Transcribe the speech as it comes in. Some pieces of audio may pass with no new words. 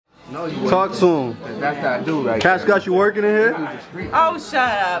No, you Talk to him. That's that dude right Cash got you working in here? Oh, shut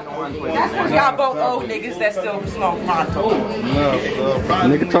up. That's because y'all both old niggas that still smoke Pronto.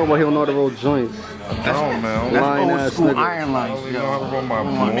 Nigga talking about he don't know how to roll joints. Oh man, That's Lying old ass school nigga. iron lines. you know how to roll my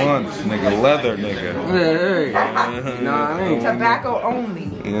blunts, nigga, leather, nigga. Hey. Nah, I ain't. Tobacco only.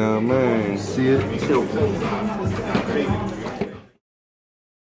 Yeah, man. See it?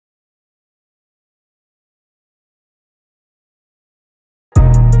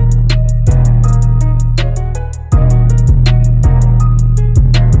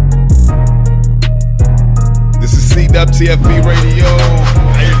 This is CWTFB Radio.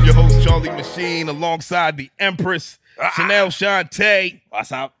 I am your host, Charlie Machine, alongside the Empress, Chanel Shantae.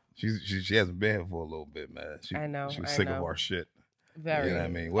 What's up? She hasn't been here for a little bit, man. I know, She was I sick know. of our shit. Very. You know what I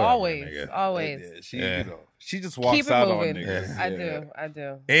mean? Whatever, Always, nigga. always. You know, she just walks Keep it out moving. on niggas. I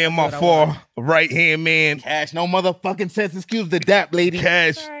do. And my That's what I want. far right-hand man, Cash, no motherfucking sense. Excuse the dap, lady.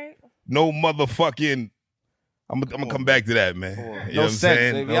 Cash, All right. no motherfucking... I'm gonna come back to that, man. You know No what I'm sense,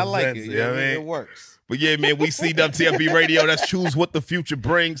 saying? baby. No I like sense, it. you know what I mean? It works. But yeah, man, we see WTFB Radio. That's Choose What the Future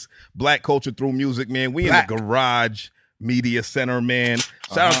Brings. Black culture through music, man. We in the Garage Media Center, man.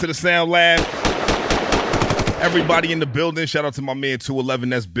 Shout out to the Sound Lab. Everybody in the building. Shout out to my man 211.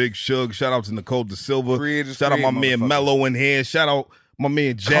 That's Big Shug. Shout out to Nicole Da Silva. Shout out my man Mello in here. Shout out my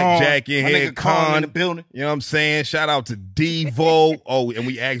man Jack in My here. nigga Con in the building. You know what I'm saying? Shout out to Devo. Oh, and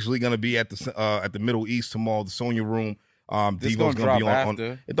we actually gonna be at the Middle East tomorrow, the Sonya Room. This Devo's gonna be drop on.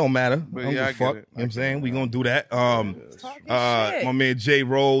 after. It don't matter. But I don't yeah, give a I fuck. get it. You know what I'm saying? We gonna do that. Talking shit. My man Jay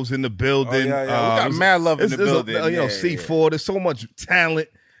Rose in the building. Oh, yeah. We got mad love in the building. You know, C4. There's so much talent.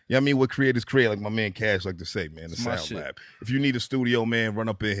 You know what I mean? What creators create, like my man Cash like to say, man, the my Sound shit. Lab. If you need a studio, man, run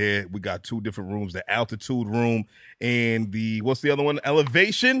up in here. We got two different rooms, the Altitude Room and what's the other one?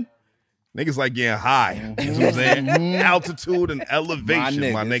 Elevation. Niggas like getting high. You know what I'm saying? Altitude and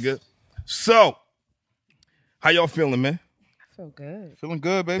Elevation, my nigga. So, how y'all feeling, man? I feel good. Feeling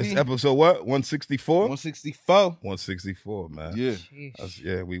good, baby. It's episode what? 164? 164. 164, man. Yeah.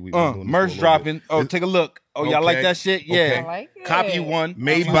 Yeah, we doing this for a Merch little dropping. bit. Oh, take a look. Oh, y'all like Okay. that shit? Yeah. Okay. I like it. Copy one.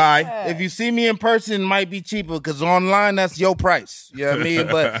 Made by. If you see me in person, it might be cheaper because online, that's your price. You know what I mean?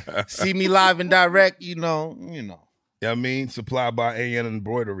 But see me live and direct, you know. You know what I mean? Supplied by A&N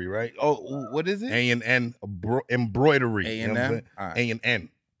Embroidery, right? Oh, what is it? A&N Embroidery. A&N? You know what I'm saying? All right. A&N.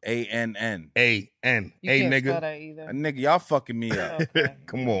 A-N-N. A-N. You Hey, can't nigga. spell that either. Nigga, y'all fucking me up. Okay.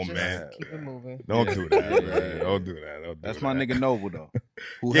 Come on, Just man. Keep it moving. Don't do that, man. Yeah. Don't do that. Don't do That's that. my nigga Noble, though.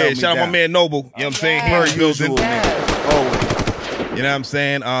 Who Yeah, held me shout out my down. man Noble. You know what I'm saying? Here in the building. Yes. Always. You know what I'm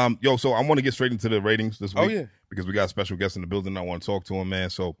saying? Yo, so I want to get straight into the ratings this week. Oh, yeah. Because we got a special guest in the building. I want to talk to him, man.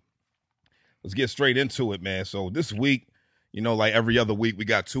 So let's get straight into it, man. So this week, you know, like every other week, we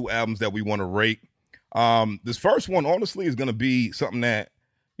got two albums that we want to rate. This first one, honestly, is going to be something that,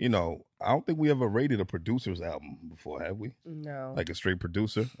 you know, I don't think we ever rated a producer's album before, have we? No. Like a straight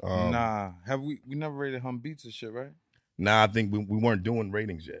producer? Nah. Have we never rated Hum Beats and shit, right? Nah, I think we weren't doing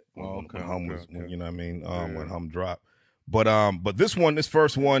ratings yet. When Hum was, you know what I mean? When Hum dropped. But this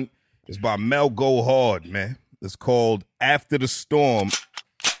first one is by Mel Go Hard, man. It's called After the Storm.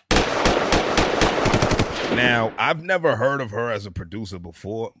 Now, I've never heard of her as a producer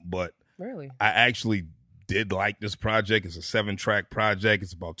before, but Really? I actually did like this project. It's a 7-track project.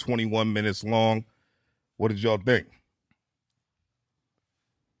 It's about 21 minutes long. What did y'all think?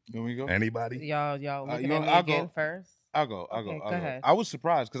 You want me to go? Anybody? Y'all looking you at know, me I'll again go. first? I'll go. Okay, go ahead. I was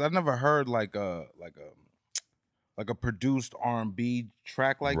surprised because I never heard like a produced R&B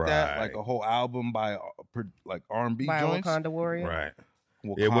track like that, like a whole album by like R&B By joints. Wakanda Warrior? Right.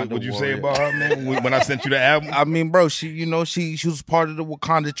 Wakanda Yeah, what would you say Warrior. about her, man, when I sent you the album? I mean, bro, she was part of the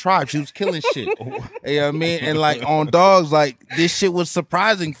Wakanda tribe. She was killing shit. You know what I mean? And like on Dogs, like this shit was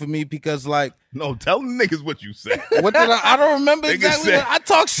surprising for me because like No, tell them niggas what you said. what did I don't remember Nigga exactly. said- I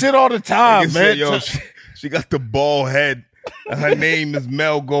talk shit all the time, Nigga man. said, yo, she got the bald head. Her name is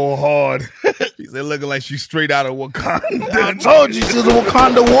Mel Go Hard. She said looking like she's straight out of Wakanda. I told you she's a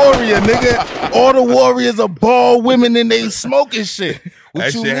Wakanda warrior, nigga. All the warriors are bald women and they smoking shit. What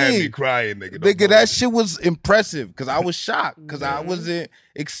That you shit had mean? me crying, nigga. Nigga, that shit was impressive because I was shocked because I wasn't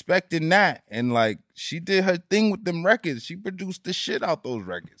expecting that. And like, she did her thing with them records. She produced the shit out those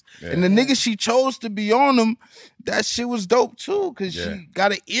records. And the nigga she chose to be on them, that shit was dope too because she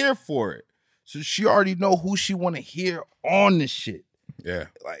got an ear for it. So she already know who she want to hear on the shit. Yeah.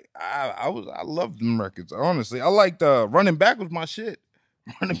 Like, I loved them records, honestly. I liked Running Back was my shit.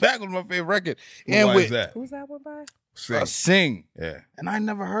 Running Back was my favorite record. Why is that? Who's that one by? Sing. Sing. Yeah. And I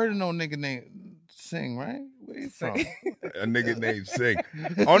never heard of no nigga named Sing, right? Where you from? A nigga named Sing.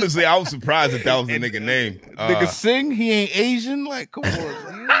 Honestly, I was surprised that was the nigga name. Nigga Sing? He ain't Asian? Like, come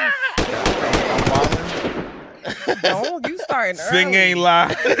on. Don't you starting early? Sing ain't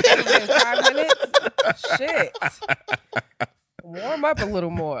lie. 5 minutes. Shit. Warm up a little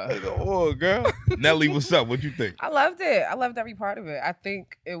more. Oh, girl. Nelly, what's up? What you think? I loved it. I loved every part of it. I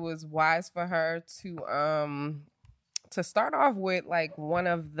think it was wise for her to start off with like one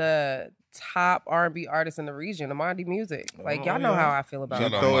of the top R&B artists in the region, Amandi Music. Like y'all know how I feel about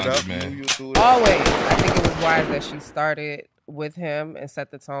Shout it. out Throw it Amandi, up, man. Always. I think it was wise that she started with him and set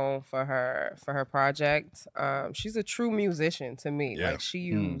the tone for her project. She's a true musician to me. Yeah. Like she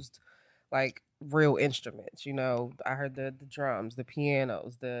used like real instruments. You know, I heard the drums, the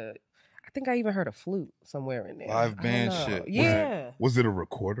pianos, I think I even heard a flute somewhere in there. Live I band don't know. shit. Yeah. Was it a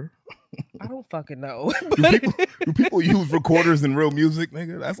recorder? I don't fucking know. Do people use recorders in real music,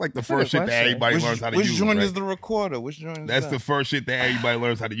 nigga? That's like the That's a first good shit that question. everybody learns how to Which use. joint right? is the recorder? Which joint is That's that? the first shit that everybody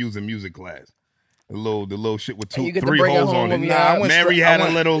learns how to use in music class. The little shit with And you get to 3 bring it holes home on it. when Nah, I went Mary straight- had I a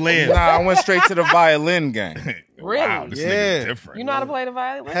went- little lamb. Nah, I went straight to the violin gang. Really? Wow, this Yeah. nigga's different. You know how to play the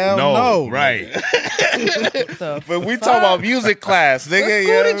violin? Hell No, no. right. The But we fuck? talk about music class, nigga. What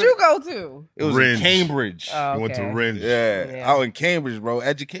school did you go to? It was Ringe. in Cambridge. Oh, You went to okay. Ringe. Yeah. Yeah. Out in Cambridge, bro.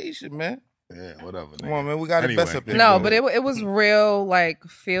 Education, man. Yeah, whatever. Come nigga. on, man. We got the best Anyway. up there. No, bro. but it was real, like,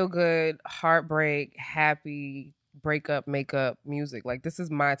 feel good, heartbreak, happy, breakup, makeup music. Like, this is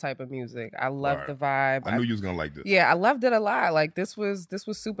my type of music. I love Right. the vibe. I knew you was gonna like this. Yeah, I loved it a lot. Like, this was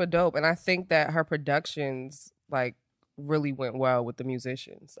super dope, and I think that her productions like really went well with the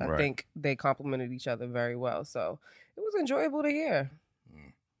musicians. I Right. think they complemented each other very well. So it was enjoyable to hear.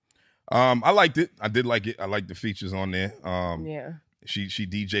 I liked it. I did like it. I liked the features on there. Yeah. She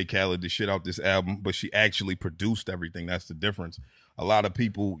DJ Khaled the shit out this album, but she actually produced everything. That's the difference. A lot of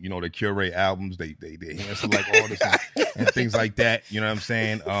people, you know, they curate albums, they hand select artists and things like that. You know what I'm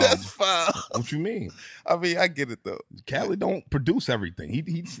saying? That's foul. What you mean? I mean, I get it though. Khaled don't produce everything.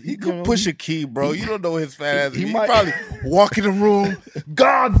 He could push a key, bro. You don't know his fat ass. He He might- probably walk in the room.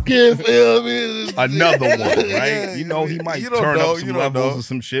 God's gift. You know what I mean? another one, right? Yeah, You know, he might you don't turn know, up some you don't levels know. or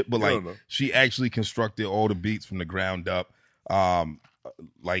some shit, but You like don't know. she actually constructed all the beats from the ground up.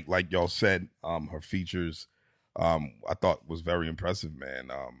 Like y'all said, her features, I thought was very impressive, man.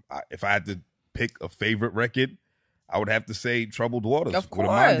 If I had to pick a favorite record, I would have to say Troubled Waters. Of with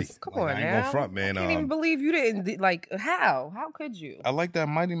Amandi. course. Come Like, on I ain't now. gonna front, man. I can't even believe you didn't like how? How could you? I like that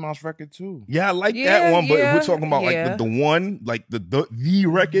Mighty Mouse record too. Yeah, I like Yeah, that one, but if yeah, we're talking about yeah. like the one, like the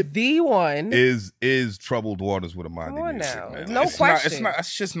record The one. is Troubled Waters with Amandi. Come on Music, now. man. No Like, question.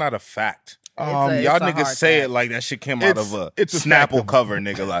 It's just not a fact. It's Y'all a niggas hard say fact. it like that shit came out of a It's a fact Snapple of- cover,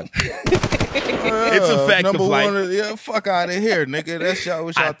 nigga. Like It's a fact number of life. one. Yeah, fuck out of here, nigga. That's y'all.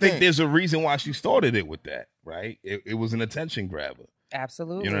 What y'all I think there's a reason why she started it with that, right? It was an attention grabber.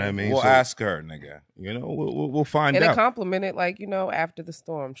 Absolutely. You know what I mean? We'll So, ask her, nigga. you know, we'll find And it out. complimented, like, you know, After the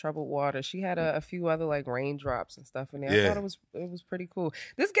Storm, Troubled Water. She had a few other like raindrops and stuff in there. Yeah. I thought it was pretty cool.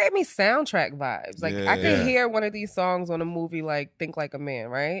 This gave me soundtrack vibes. Like I Yeah. could hear one of these songs on a movie like Think Like a Man,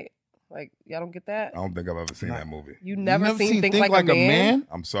 right? Like y'all don't get that? I don't think I've ever seen that movie. You never You seen Think Like a Man?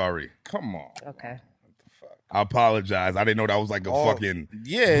 I'm sorry. Come on. Okay. I apologize. I didn't know that was like a Oh, fucking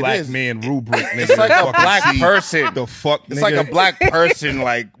yeah, it black is. man rubric. Nigga, It's like to a fucking black see person. The fuck, It's nigga. like a black person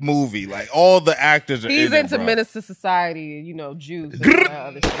like movie. Like all the actors are He's in it, into bro. Minister Society, you know, Jews and all that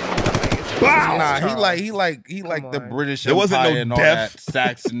other shit. Like, it's Nah, Charles. he like the on. British There wasn't Empire no and all death.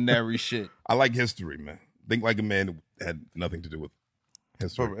 that Saxonary shit. I like history, man. Think Like a Man had nothing to do with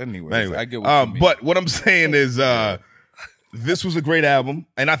history. But anyway, I get what you mean. But what I'm saying is, this was a great album,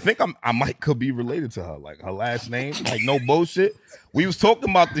 and I think I could be related to her, like her last name, like no bullshit. We was talking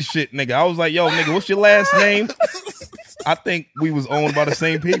about this shit, nigga. I was like, yo, nigga, what's your last name? I think we was owned by the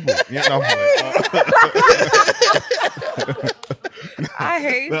same people. You know? I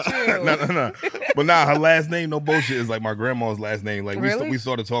hate you. No. But nah, her last name, no bullshit, is like my grandma's last name. Like Really? we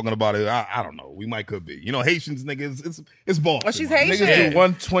started talking about it. I don't know. We might could be. You know, Haitians, nigga, it's Boston. Oh, she's man. Haitian. Niggas Yeah. do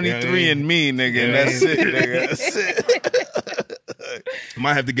 123 Yeah. and me, nigga, and Yeah. that's it, nigga. That's it.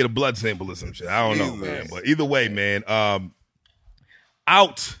 Might have to get a blood sample or some shit. I don't know, Jesus. man. But either way, man,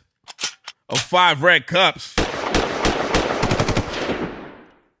 out of 5 red cups,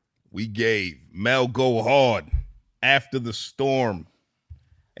 we gave Mel Go Hard After the Storm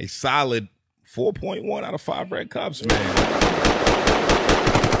a solid 4.1 out of 5 red cups, man.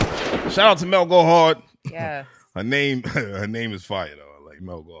 Shout out to Mel Go Hard. Yes. Her name is fire though. Like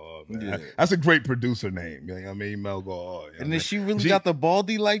Mel go hard, man. Yeah. That's a great producer name. You know what I mean? Mel go hard. And then she really got the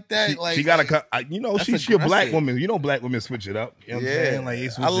baldy like that. She got a, she a black aggressive. woman. You know, black women switch it up. You know what I'm saying? Like, they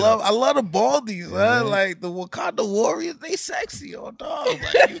switch I it up. love the baldies, man. Like the Wakanda Warriors, they sexy on dog.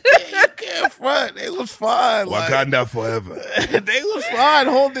 Like you can't front. They was fine. Wakanda forever. They was fine.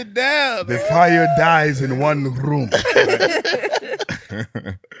 Hold it down. The fire dies in one room.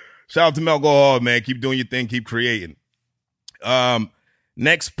 Shout out to Mel Go Hard, man. Keep doing your thing. Keep creating.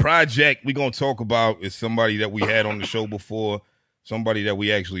 Next project we gonna talk about is somebody that we had on the show before. Somebody that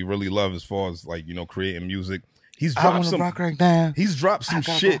we actually really love as far as like, you know, creating music. He's dropped some rock right now. He's dropped some I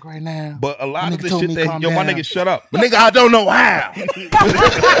shit rock right now. but a lot My of the nigga told shit me that calm my down. nigga, shut up. But nigga, I don't know how.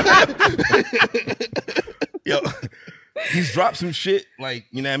 Yo, he's dropped some shit, like,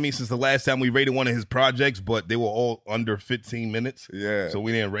 you know what I mean, since the last time we rated one of his projects, but they were all under 15 minutes. Yeah. So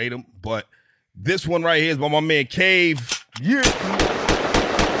we didn't rate them. But this one right here is by my man Cave. Yeah.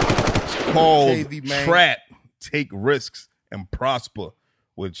 It's called Cavey, man. Trap, Take Risks, and Prosper,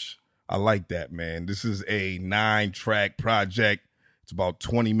 which I like that, man. This is a 9-track project. It's about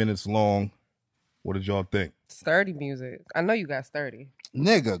 20 minutes long. What did y'all think? Sturdy music. I know you got sturdy.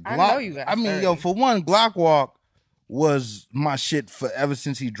 Nigga, I Glock. know you got I mean, sturdy. yo, for one, Glock Walk was my shit for ever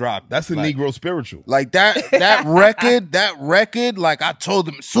since he dropped. That's the like, Negro spiritual. Like that record, like I told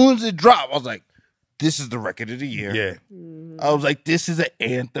him as soon as it dropped, I was like, this is the record of the year. Yeah. I was like, this is an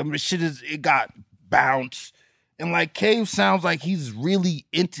anthem. It got bounce. And like Cave sounds like he's really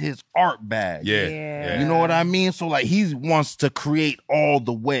into his art bag. Yeah. Yeah. You know what I mean? So like he wants to create all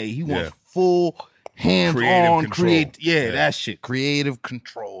the way. He wants full hands Creative on control. Yeah, that shit. Creative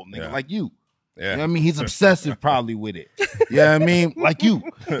control, nigga. Yeah. Like you. Yeah. You know what I mean? He's obsessive probably with it. You know what I mean? Like you.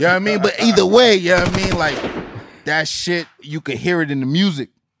 You know what I mean? But either way, you know what I mean? Like that shit, you could hear it in the music.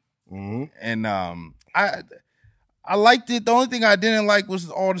 Mm-hmm. And I liked it. The only thing I didn't like was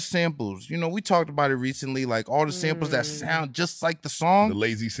all the samples. You know, we talked about it recently, like all the samples that sound just like the song. The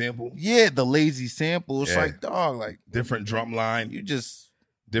lazy sample. Yeah, the lazy sample. It's Yeah. like, dog, like Different drum line. you just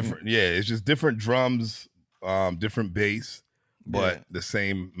Different. Yeah, it's just different drums, different bass, but Yeah. the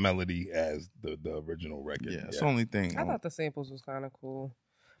same melody as the original record. it's the only thing. I thought the samples was kind of cool.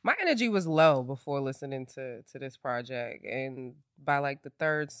 My energy was low before listening to this project, and by like the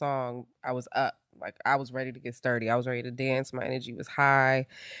third song, I was up. Like I was ready to get sturdy. I was ready to dance. My energy was high.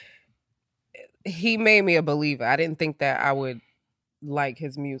 He made me a believer. I didn't think that I would like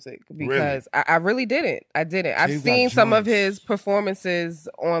his music because I really didn't. I didn't. I've Cave got seen some of joints. his performances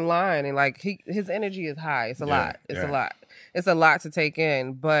online, and like his energy is high. It's a lot. It's a lot. It's a lot to take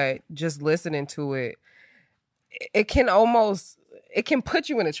in. But just listening to it, it can put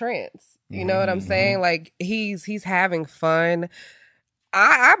you in a trance. You know what I'm saying? Like he's having fun.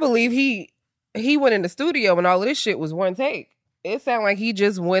 I believe he went in the studio and all of this shit was one take. It sounded like he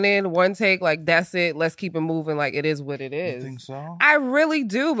just went in one take, like that's it. Let's keep it moving. Like it is what it is. You think so? I really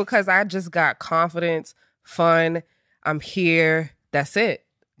do, because I just got confidence, fun. I'm here. That's it,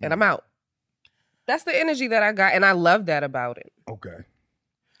 and I'm out. That's the energy that I got, and I love that about it. Okay.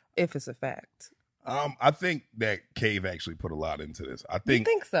 If it's a fact, I think that Cave actually put a lot into this. I you think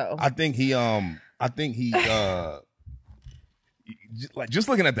think so? I think he like just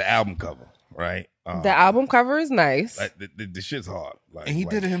looking at the album cover, right? The album cover is nice, Like, the shit's hard. Like, And he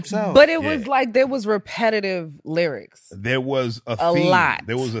did it himself. but it was like there was repetitive lyrics. There was a A theme. lot.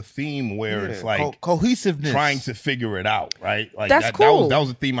 There was a theme where it's like cohesiveness. trying to figure it out, right? Like That's that cool. was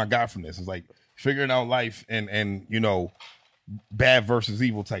a theme I got from this. It's like figuring out life and you know, bad versus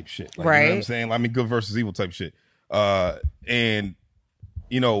evil type shit. Like, you know what I'm Right. saying? I mean, good versus evil type shit. And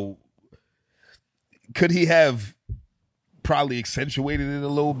you know, could he have probably accentuated it a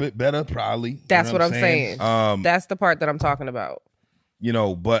little bit better? Probably. That's You know what I'm saying. saying. That's the part that I'm talking about. You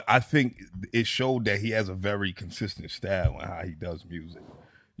know, but I think it showed that he has a very consistent style in how he does music.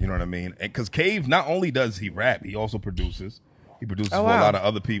 You know what I mean? And because Cave, not only does he rap, he also produces. He produces Oh, for a wow. lot of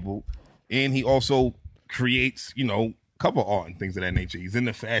other people. And he also creates, you know, cover art and things of that nature. He's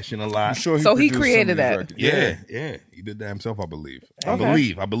into fashion a lot. I'm sure So he produced some created of these that. records. Yeah. He did that himself, I believe.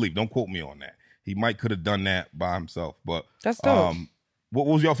 Okay. I believe. Don't quote me on that. He might could have done that by himself. But That's dope. what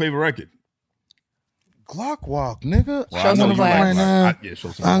was your favorite record? Glock Walk, nigga. Show I'm some gonna class. right now. Yeah, show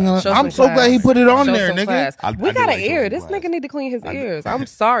some I'm, class. Show I'm some so glad he class. put it on Show there, some nigga. class. I We do gotta like show air. some This class. nigga need to clean his I do. ears. I'm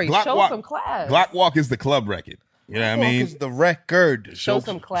sorry. Glock Show Walk- some class. Glock Walk is the club record. You know what I Walk mean? is the record. Show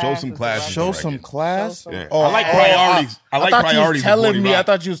some class. Show some is class. the is Show the some record. class. Show some- Yeah. Oh, I like priorities. I like thought priorities. You was telling before me. he I rock.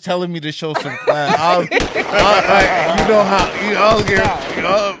 thought you was telling me to show some class. You know how you all get. You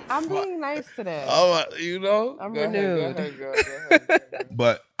know, I'm being nice today. you know. I'm Go ahead, renewed. go ahead, go ahead.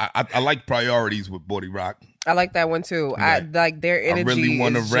 But I like Priorities with Body Rock. I like that one too. Yeah. I like their energy. I really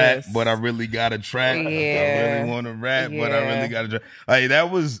want to is rap, just- but I really got a track. Yeah. I really want to rap, but I Yeah. really got a track. Like,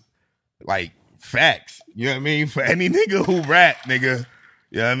 that was like facts. You know what I mean? For any nigga who rap, nigga.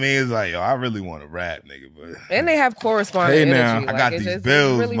 You know what I mean? It's like, yo, I really want to rap, nigga. But And they have corresponding Hey, now, energy. I Like, got it's these just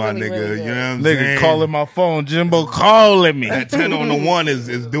bills, really, my really, nigga. really You good. know what I'm Nigga saying? calling my phone, Jimbo calling me. That 10 on the 1 is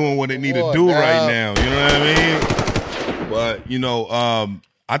doing what it need to What do the right hell? now. You know what I mean? But you know,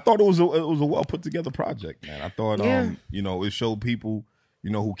 I thought it was a well put together project, man. I thought Yeah. you know, it showed people, you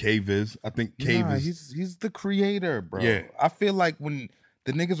know, who Cave is. I think Cave Nah, is he's the creator, bro. Yeah. I feel like when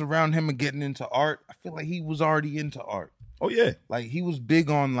the niggas around him are getting into art, I feel like he was already into art. oh yeah. Like he was big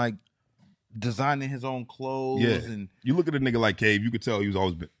on like designing his own clothes Yeah. and You look at a nigga like Cave, you could tell he was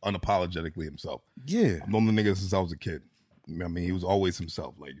always been unapologetically himself. yeah. I've known the nigga since I was a kid. I mean, he was always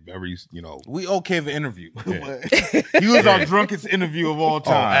himself, like very, you know. We owe Cave an interview. Yeah. He was our drunkest interview of all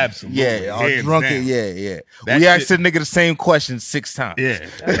time. absolutely. Yeah, our Hands drunkest. down. Yeah. That We asked shit- the nigga the same question 6 times. Yeah,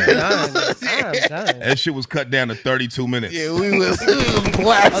 I'm done. that shit was cut down to 32 minutes. Yeah, we was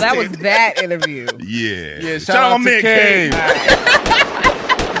blasted. Oh, that was that interview. Yeah. Shout out my to Cave.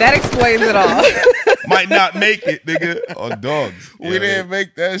 That explains it all. Might not make it, nigga. Or dogs. We didn't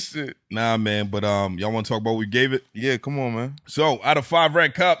make that shit. Nah, man. But y'all want to talk about what we gave it? Yeah, come on, man. So, out of 5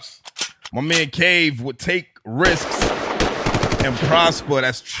 red cups, my man Cave would take risks and prosper.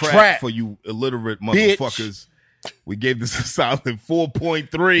 That's trap for you illiterate motherfuckers. We gave this a solid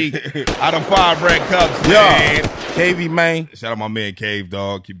 4.3 out of 5 red cups, man. KV, man. Shout out my man Cave,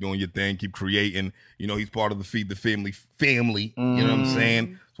 dog. Keep doing your thing. Keep creating. You know, he's part of the Feed the Family. You know what I'm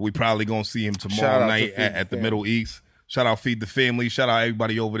saying? So we probably going to see him Shout tomorrow out night to Feed at the Middle East. Shout out Feed the Family. Shout out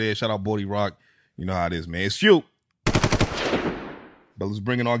everybody over there. Shout out Body Rock. You know how it is, man. It's you. But let's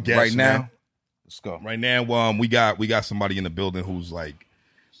bring in our guest Right now. man. Let's go. Right now, we got somebody in the building who's like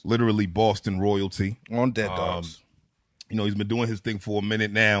literally Boston royalty. On Dead Dogs. You know, he's been doing his thing for a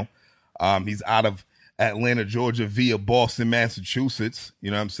minute now. He's out of Atlanta, Georgia via Boston, Massachusetts.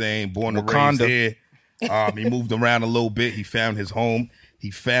 You know what I'm saying? Born and raised Wakanda. here. He moved around a little bit. He found his home. He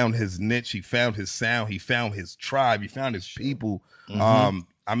found his niche. He found his sound. He found his tribe. He found his people.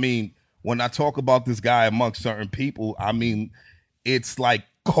 I mean, when I talk about this guy amongst certain people, I mean, it's like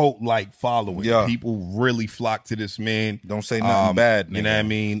cult-like following. Yeah. People really flock to this man. Don't say nothing bad, You know what I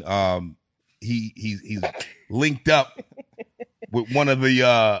mean? He's linked up with one of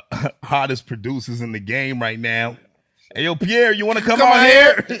the hottest producers in the game right now. Hey, yo, Pi'erre, you want to come out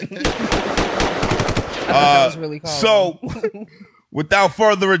here? That was really cool. So, without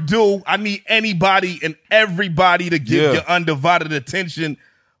further ado, I need anybody and everybody to give your undivided attention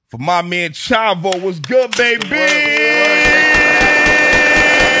for my man Chavo. What's good, baby?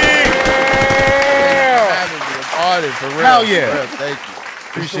 Artist, for real. Hell yeah. For real. Thank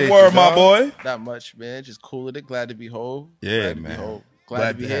you. What's the word, my boy? Not much, man. Just cool with it. Glad to be whole. Yeah, Glad to be man. whole. Glad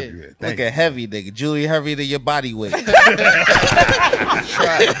to be have here. you here. Look Thank you. at heavy, nigga. Julie heavy to your body weight. I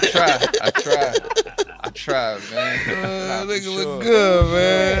try, man. Nah, for nigga sure. look good,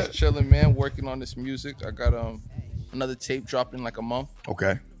 man. Just chilling, man. Working on this music. I got another tape dropping in like a month.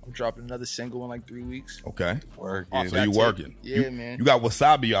 Okay. I'm dropping another single in like 3 weeks. Okay. Off So that you tape. working? Yeah, man. You got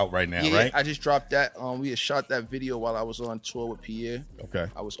Wasabi out right now, Yeah, right? I just dropped that. We had shot that video while I was on tour with Pi'erre. Okay.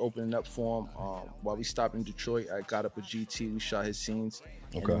 I was opening up for him. While we stopped in Detroit, I got up with GT. We shot his scenes.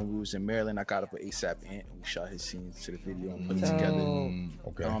 Okay. And then when we was in Maryland, I got up with ASAP Ant and we shot his scenes to the video and put it together.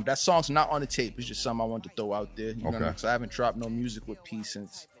 Okay. That song's not on the tape. It's just something I wanted to throw out there. You know what I Okay. mean? 'Cause I haven't dropped no music with P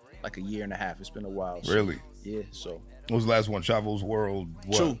since like a year and a half. It's been a while. So, Really? Yeah. So What was the last one? Chavo's World?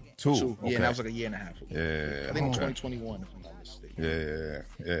 What? two. Okay. Yeah, and that was like a year and a half ago. Yeah. I think in okay. 2021, if I'm not mistaken.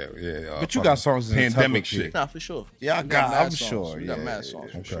 Yeah. But you got songs in the pandemic tunnel, shit. Nah, for sure. Yeah, I We got- mad I'm songs. sure. We got Yeah, mad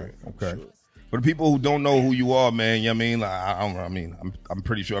songs. For sure. Okay. For sure. For the people who don't know who you are, man, you know what I mean? Like, I'm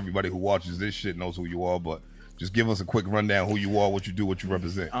pretty sure everybody who watches this shit knows who you are, but just give us a quick rundown who you are, what you do, what you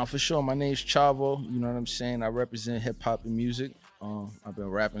represent. For sure. My name's Chavo. You know what I'm saying? I represent hip hop and music. I've been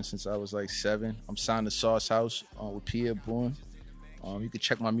rapping since I was like 7. I'm signed to SossHouse with Pi'erre Bourne. You can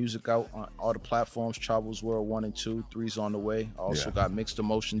check my music out on all the platforms. Chavo's World 1 and 2. 3's on the way. I also got Mixed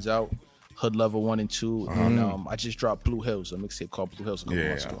Emotions out. Hood Level 1 and 2. And I just dropped Blue Hills, a mixtape called Blue Hills a couple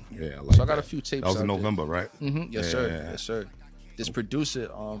months ago. Yeah. Like So I got a few tapes That was in out there. November, right? Yes, sir. Yes, sir. This producer,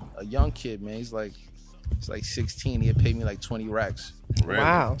 a young kid, man. He's like 16. He had paid me like 20 racks Really?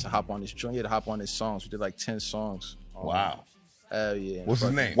 Wow. to hop on this joint. He had to hop on his songs. We did like 10 songs. Wow. Hell yeah. What's his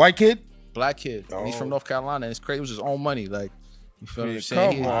Fucking name? White kid? Black kid. He's from North Carolina. And it's crazy. It was his own money. Like, you feel what I'm Come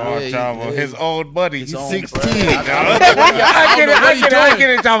saying? on, Chavo. His old buddy. He's own 16. buddy. dog. I get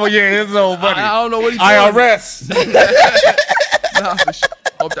it, Chavo. Yeah, his old buddy. I don't know what he's doing. IRS. Nah,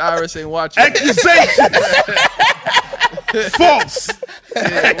 Hope the IRS ain't watching. Accusation. False.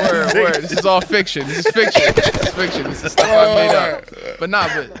 Yeah, word. This is all fiction. This is fiction. This is stuff I made up. But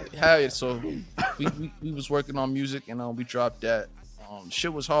hell yeah. So we was working on music and we dropped that.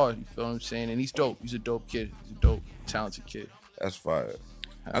 Shit was hard. You feel what I'm saying? And he's dope. He's a dope kid. He's a dope, talented kid. That's fire.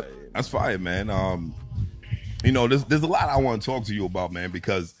 That's fire, man. There's a lot I want to talk to you about, man,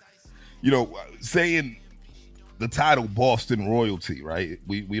 because saying the title Boston royalty, right?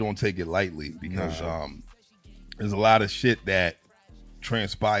 We don't take it lightly because there's a lot of shit that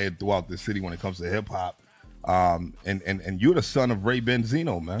transpired throughout the city when it comes to hip hop. And you're the son of Ray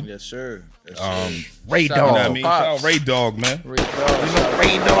Benzino, man. Yes, sir. Ray Shout Dog. out You know what I to mean? Pops. Shout out Ray Dog, man. Ray Dog.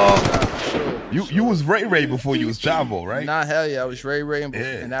 Ray Dog. Sure. You was Ray before you was Chavo, right? Nah, hell yeah. I was Ray,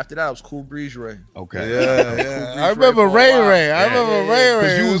 and after that I was Cool Breeze Ray. Okay. Yeah. I remember Ray. I remember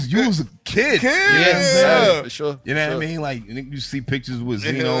Ray. Because you was a kid. Yeah, for sure. You know what I mean? Like you see pictures with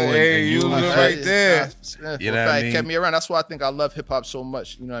Zeno and you you was was right there. You know what I mean? Kept me around. That's why I think I love hip hop so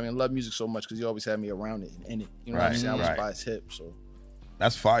much. You know what I mean? I love music so much because he always had me around it and in it. You know what I'm saying? I was by his hip, so.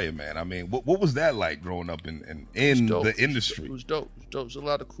 That's fire, man. I mean, what was that like growing up in the industry? It was dope. There's a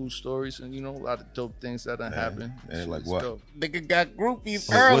lot of cool stories and a lot of dope things that done happened. Yeah, like what? Dope. Nigga got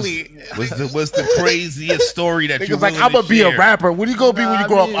groupies early. What's the craziest story that you like, willing I'm to gonna be a share? rapper. What are you gonna be when you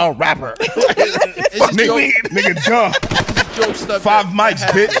grow up? A rapper. It's just Nigga, jump. dope stuff. 5 mics,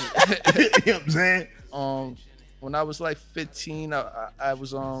 bitch. You know what I'm saying? When I was like 15, I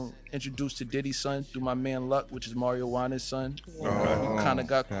was introduced to Diddy's son through my man Luck, which is Mario Wana's son. We kind of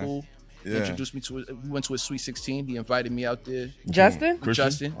got cool. He introduced me to we went to a Sweet 16. He invited me out there. Justin?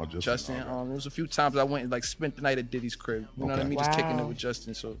 Justin. Oh, Justin. There was a few times I went and like spent the night at Diddy's crib. You know what I mean? Just kicking it with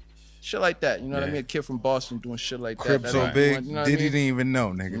Justin. So shit like that. You know what I mean? A kid from Boston doing shit like that. Crib so big, you know Diddy didn't even know,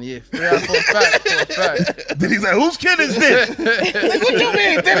 nigga. Yeah, for a fact. Diddy's like, whose kid is this? What you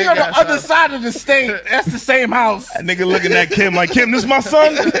mean? Diddy on the other side of the state. That's the same house. That nigga looking at Kim like, Kim, this my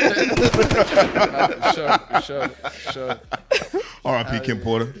son? For sure. R.I.P. Kim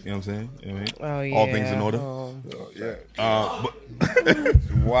Porter. You know what I'm saying? You know what I mean? Oh, yeah. All things in order.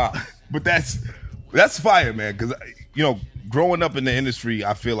 Wow. But that's fire, man. Because growing up in the industry,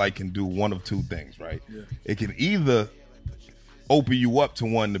 I feel like can do one of two things, right? Yeah. It can either open you up to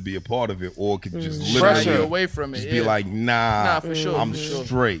wanting to be a part of it, or it could just literally you away from it. Just be like, nah, for sure, I'm for sure.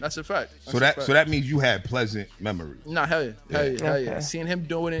 straight. That's a fact. So that means you had pleasant memories. Nah, hell yeah. Okay. Seeing him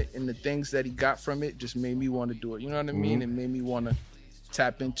doing it and the things that he got from it just made me want to do it. You know what I mean? It made me want to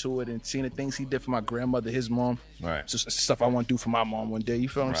tap into it, and seeing the things he did for my grandmother, his mom. Right. Just stuff I want to do for my mom one day. You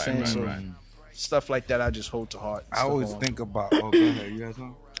feel what I'm saying? Right. Stuff like that I just hold to heart. I always think about. Oh, go ahead. You guys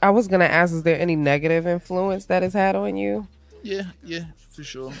know? I was gonna ask, is there any negative influence that it's had on you? Yeah, for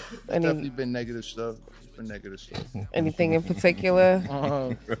sure. Definitely been negative stuff. Anything in particular? Is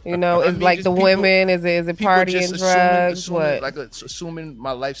mean, like just the people- women? Is it People partying, just drugs? assuming, What? assuming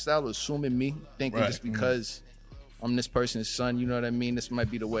my lifestyle, assuming me, thinking just because I'm this person's son, you know what I mean? This might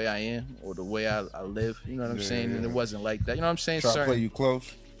be the way I am or the way I live, you know what I'm saying? And it wasn't like that. You know what I'm saying? Try to play you close.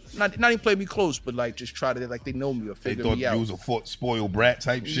 Not even play me close, but like just try to like they know me or They figure thought me out. you was a spoiled brat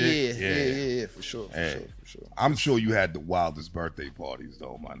type shit. Yeah, for sure. I'm sure you had the wildest birthday parties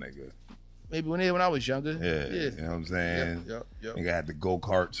though, my nigga. Maybe when I was younger. Yeah. You know what I'm saying? Yep. Nigga had the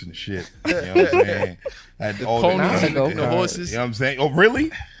go-karts and shit. You know what I'm saying? Had The all ponies and the horses. You know what I'm saying? Oh,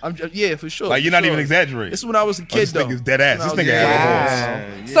 really? Yeah, for sure. Like, you're not even exaggerating. This is when I was a kid, This though. nigga's dead ass. This When I nigga was- had a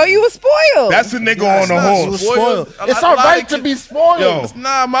horse. So you were spoiled. That's a nigga on a horse. Spoiled. It's all right to be spoiled. Yo.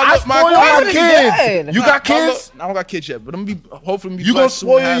 Nah, I my spoil my Good. kids. You got kids? I don't got kids yet, but I'm gonna be hopefully You gonna blessed soon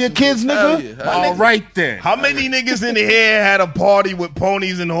to spoil have your some kids, Hell nigga? yeah. All right then. How many niggas in the here had a party with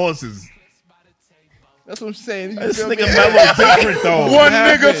ponies and horses? That's what I'm saying. This nigga Mello different though. One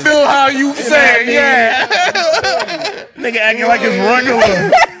nigga feel how you say, yeah. Nigga acting like it's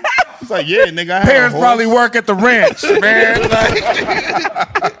regular. It's like, yeah, nigga. I had Parents a horse. probably work at the ranch, man.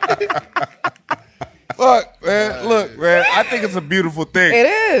 Look, man. I think it's a beautiful thing. It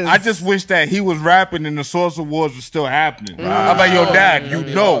is. I just wish that he was rapping and the Source Awards was still happening. I'm like, yo, Dad, you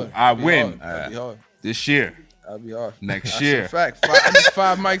know I win That'd be hard. this year. That'd be hard. Next That's year. a fact. I need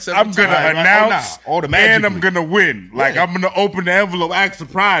 5 mics every I'm gonna time. announce Oh, nah. and Magically. I'm gonna win. Like I'm gonna open the envelope, act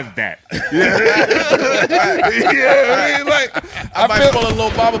surprised that. I mean, like I might pull a little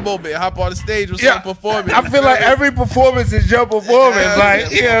Baba moment, hop on the stage with some performance. I feel like every performance is your performance. Yeah,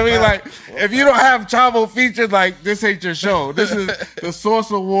 Like, yeah. you know what I mean? Like, if you don't have Chavo featured, like, this ain't your show. This is the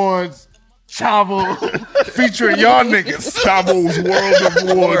Source Awards Chavo featuring y'all niggas. Chavo's World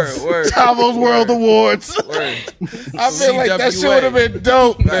Awards. Chavo's World Awards. I feel like that shit would have been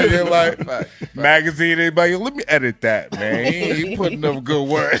dope, man. Like magazine, anybody? Let me edit that, man. He putting them good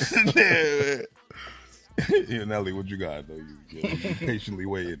words in there. Yeah, Nelly, what you got though? You patiently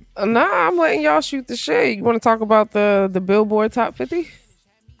waiting. Nah, I'm letting y'all shoot the shit. You want to talk about the Billboard Top 50?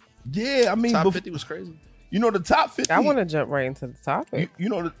 Yeah, I mean, Top 50 was crazy. You know, the top 50. I want to jump right into the topic. You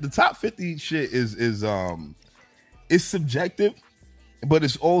know, the top 50 shit is it's subjective, but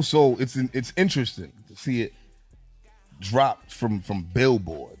it's also it's interesting to see it drop from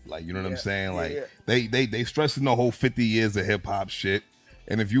Billboard. Like, you know what I'm saying? Like they stressing the whole 50 years of hip hop shit.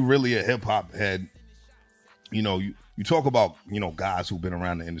 And if you really a hip hop head, you know, you talk about, you know, guys who've been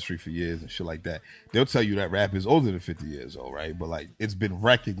around the industry for years and shit like that. They'll tell you that rap is older than 50 years old, right? But like it's been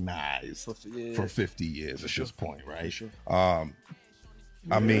recognized for 50 years at this point, right?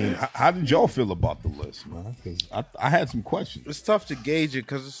 I mean, how did y'all feel about the list, man? Because I had some questions. It's tough to gauge it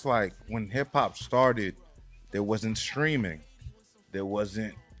because it's like when hip hop started, there wasn't streaming, there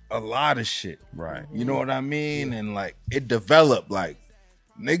wasn't a lot of shit, Right. You know what I mean? And like it developed, like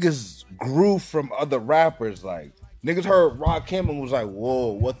niggas grew from other rappers. Like niggas heard Rakim and was like, whoa,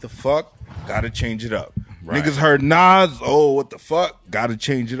 what the fuck? Gotta change it up. Right. Niggas heard Nas, oh, what the fuck? Gotta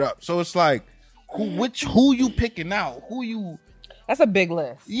change it up. So it's like, who you picking out? Who you? That's a big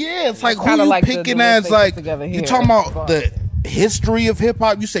list. Yeah, it's like who kinda you like the picking list as they put like together you here. talking about the history of hip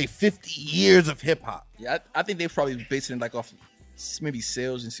hop. You say 50 years of hip hop. Yeah, I think they probably basing it like off maybe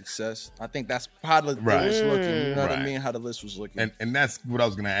sales and success. I think that's how the Right. list looking. You know what I Right. mean? How the list was looking. And that's what I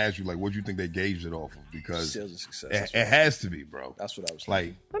was gonna ask you. Like, what do you think they gauged it off of? Because Sales and success. it has to be, bro. That's what I was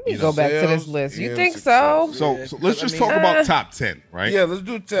Like, Let me you go know, back to this sales, list. You yeah, think success. so? So Yeah, let's I just mean- talk about top 10, right? Yeah, let's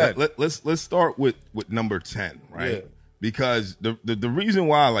do 10. Let's start with number 10, right? Yeah. Because the reason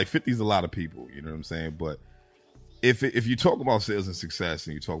why, like, 50 is a lot of people, you know what I'm saying? But if you talk about sales and success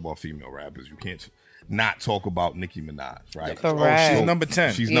and you talk about female rappers, you can't not talk about Nicki Minaj, right? Correct. She's number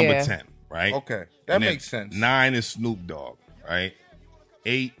 10. She's Yeah. number 10, right? Okay, that And then makes sense. 9 is Snoop Dogg, right?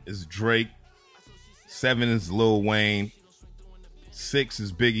 8 is Drake. 7 is Lil Wayne. 6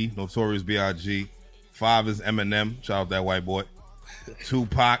 is Biggie, Notorious B.I.G. 5 is Eminem, shout out that white boy.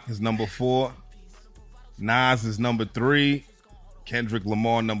 Tupac is number 4. Nas is number 3. Kendrick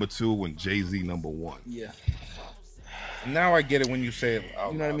Lamar number 2, and Jay-Z number 1. Yeah. Now I get it when you say it.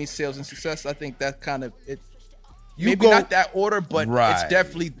 You know what I mean? Sales and success. I think that kind of it. You Maybe go- not that order, but Right. it's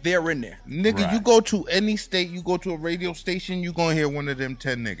definitely there in there. Nigga, Right. you go to any state, you go to a radio station, you gonna hear one of them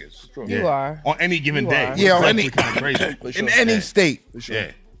 10 niggas. You are. On any given You day. are. Yeah, on It's any- actually kind of crazy. For sure. In any state,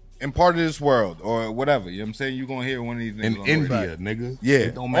 Yeah. in part of this world or whatever, you know what I'm saying? You gonna hear one of these niggas In on the radio. India, nigga. Yeah.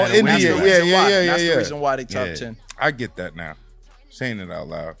 It don't Oh, matter India, where That's you the at. yeah, reason why. That's yeah. the reason why they top Yeah. 10. I get that now. Saying it out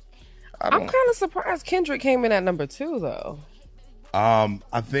loud. I'm kind of surprised Kendrick came in at number 2, though.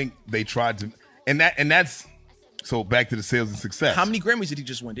 I think they tried to, and that's so back to the sales and success. How many Grammys did he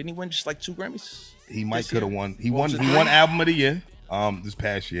just win? Didn't he win just like 2 Grammys? He might this could have year? won. He What won. was it, He 3? won album of the year. This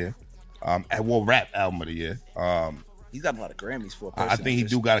past year. Well, rap album of the year. He's got a lot of Grammys for a person. I think he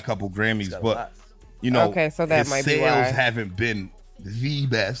do got a couple Grammys, got a but lot. you know, Okay, so that his might be sales why. haven't been the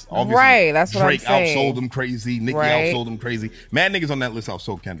best. Obviously, Right, that's what I'm Drake saying. outsold him crazy. Nicki Right. outsold him crazy. Mad niggas on that list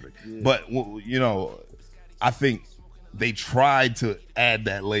outsold Kendrick. But you know, I think they tried to add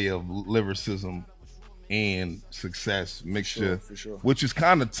that layer of lyricism and success mixture, for sure. which is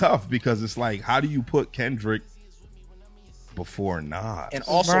kind of tough because it's like, how do you put Kendrick before Nas? And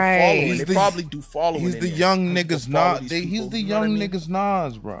also Right. following. He's They the- probably do following. He's in the there. young People niggas follow Nas. these He's people, the you know what I young mean? niggas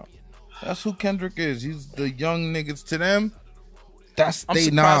Nas, bro. That's who Kendrick is. He's the young niggas to them. That's I'm they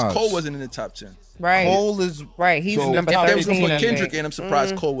surprised Nas. Cole wasn't in the top 10. Right. Cole is Right. He's So- number If they was 13. gonna I put Kendrick think. in, I'm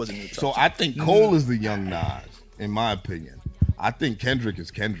surprised Cole wasn't in the top So 10. I think Cole is the young Nas, in my opinion. I think Kendrick is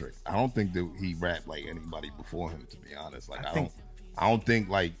Kendrick. I don't think that he rapped like anybody before him, to be honest. Like I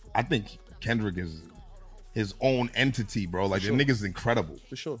think Kendrick is his own entity, bro. Like sure. the nigga's incredible.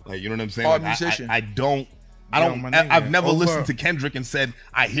 For sure. Like, you know what I'm saying? Hard Like, musician. I don't Yo, my nigga, I've never over- listened to Kendrick and said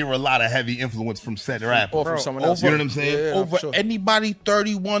I hear a lot of heavy influence from said rapper. Or from someone else. You know what I'm saying? Yeah, over for sure. anybody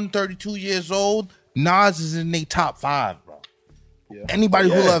 31, 32 years old. Nas is in their top 5, bro. Yeah. Anybody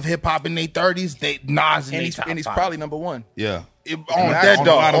who love hip hop in their 30s, they Nas in And their he's, top and he's 5. probably number 1. Yeah. On Max Dead on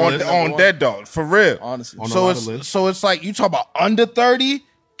a lot of Dog, lists. on Dead Dog, for real. Honestly. On a So lot it's of lists. so it's like you talk about under 30.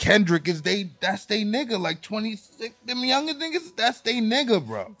 Kendrick is that's they nigga. Like 26, them younger niggas, that's they nigga,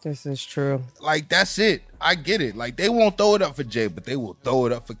 bro. This is true. Like that's it. I get it. Like they won't throw it up for Jay, but they will throw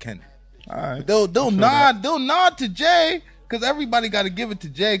it up for Kendrick. All right. They'll nod to Jay Because everybody got to give it to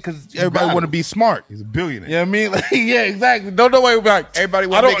Jay because everybody want to be smart. He's a billionaire. You know what I mean? Like, yeah, exactly. Don't nobody be like, Everybody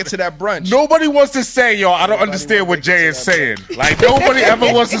want to make it to that brunch. Nobody wants to say, yo, I don't understand what Jay is saying. Like, nobody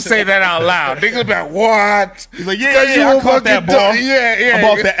ever wants to say that out loud. Niggas be like, what? He's like, I caught that ball. Yeah.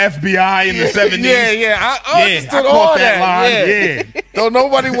 About the FBI in the 70s. Yeah. I understood I all caught that line. Yeah. don't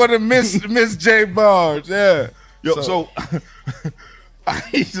nobody want to miss Jay bars. Yeah. Yo, so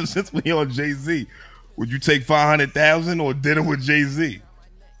since we on Jay-Z, would you take 500,000 or dinner with Jay-Z?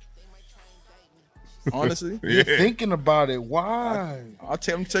 Honestly, You're thinking about it. Why? I'm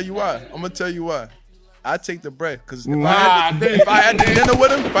gonna tell you why. I'm gonna tell you why. I take the bread because if I had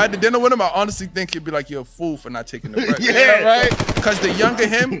the dinner with him, I honestly think he'd be like, "You're a fool for not taking the bread." Yeah, right. Because the younger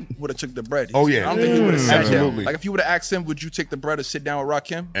him would have took the bread. Oh, yeah. I don't think he would have sat Absolutely. down. Like if you would have asked him, "Would you take the bread or sit down with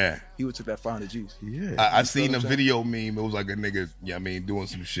Rakim?" Yeah. He would have took that 500 G's. Yeah. I seen a video meme. It was like a nigga, doing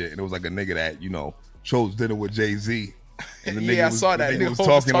some shit. And it was like a nigga that, chose dinner with Jay-Z. And the nigga Yeah, I saw that. The Nigga nigga was was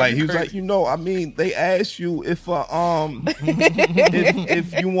talking like, talking he was crazy. like, they asked you if if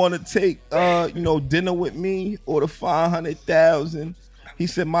you want to take, dinner with me or the 500,000. He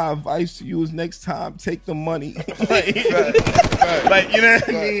said, my advice to you is next time, take the money. Like, you know what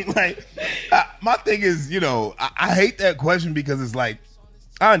I mean? Like, my thing is, I hate that question because it's like,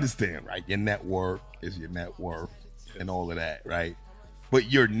 I understand, right? Your net worth is your net worth and all of that, right?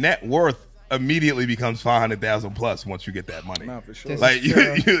 But your net worth immediately becomes 500,000 plus once you get that money. Nah, for sure. Like, you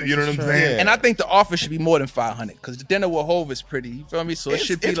know what I'm saying? And I think the offer should be more than 500 because the dinner with Hov is pretty. You feel me? So it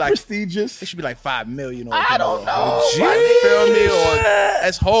should be it's like prestigious. It should be like 5 million. Or I don't know. You feel me? Or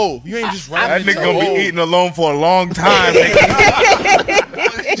that's Hov. You ain't just That running. nigga gonna be eating alone for a long time.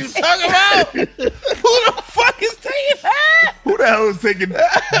 What you talking about? Who the fuck is taking that? Who the hell is taking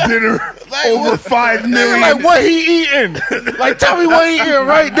dinner over 5 million? Like, what he eating? Like, tell me what he eating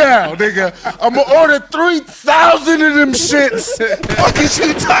right now, nigga. I'm gonna order 3,000 of them shits. Fuck is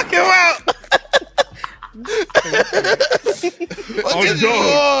you talking about?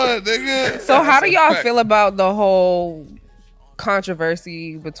 So how do y'all feel about the whole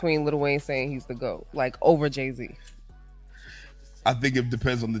controversy between Lil Wayne saying he's the GOAT, like over Jay-Z? I think it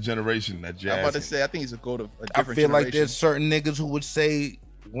depends on the generation that you're I'm about to asking. say, I think he's a go to a I different feel like generation. there's certain niggas who would say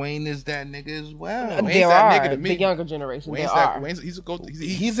Wayne is that nigga as well. Wayne's There that are nigga to me. the younger generation. Wayne's There that, are. Wayne's, he's a go.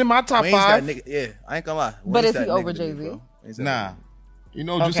 He's in my top Wayne's 5. that nigga. Yeah, I ain't gonna lie. But Wayne's is he that over nigga to me, Jay-Z? bro. Wayne's that Nah.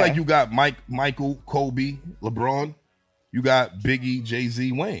 nigga. Just Okay. like you got Michael, Kobe, LeBron, you got Biggie,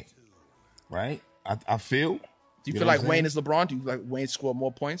 Jay-Z, Wayne, right? I feel. Do you know feel what like I'm Wayne saying? is LeBron? Do you feel like Wayne scored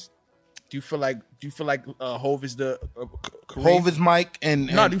more points? Do you feel like Hov is the Kareem? Hov is Mike and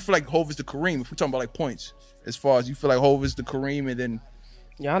No, do you feel like Hov is the Kareem? If we're talking about like points, as far as you feel like Hov is the Kareem, and then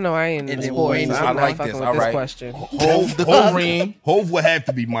Y'all know I ain't in And then sports. Wayne is I'm LeBron. not fucking with All this right. question. Hov the Kareem. Hov would have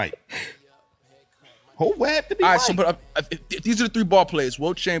to be Mike. Hov would have to be all right. Mike. So, but if these are the 3 ball players: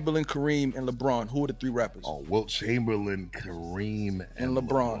 Wilt Chamberlain, Kareem, and LeBron. Who are the 3 rappers? Oh, Wilt Chamberlain, Kareem, And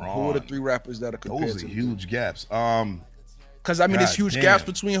LeBron. Who are the 3 rappers that are compared Those are to? huge gaps. Because I mean, there's God huge damn. gaps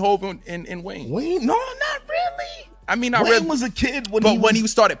between Hov and Wayne. Wayne? No, not really. I mean, I Wayne read, was a kid but when when he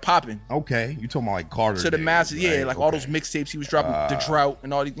started popping Okay, you talking about like Carter to the days, masses, yeah, right? like all Okay. those mixtapes he was dropping, the drought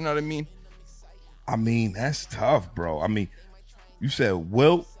and all these. You know what I mean? I mean, that's tough, bro. I mean, you said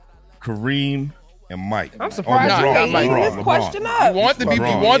Wilt, Kareem, and Mike. I'm surprised Nah, you nah, ain't Mike. eating this LeBron. question You up. want to be, you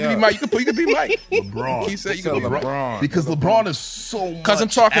LeBron. want to be Mike. You could be Mike. LeBron. He said you could be Mike. LeBron. Because LeBron is so much. Because I'm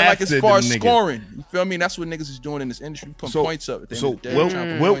talking like as after far as them niggas. scoring. You feel me? That's what niggas is doing in this industry. Putting points up. At the end So of the day. Wilt, Trying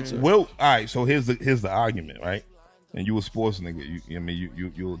to put points up. Wilt. All right. So here's the argument, right? And you a sports nigga.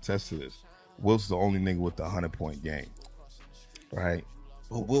 You'll attest to this. Wilt's the only nigga with the 100-point game, right?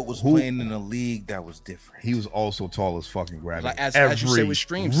 But Wilt was Who- playing in a league that was different. He was also tall as fucking grabbing Like, as every you say with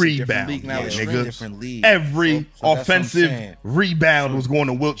streams, it's a different rebound, league now my with nigga. streams. Different league. Every So that's what I'm offensive saying. rebound was going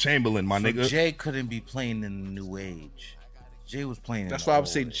to Wilt Chamberlain, my So nigga. Jay couldn't be playing in the new age. Jay was playing. That's in why the I would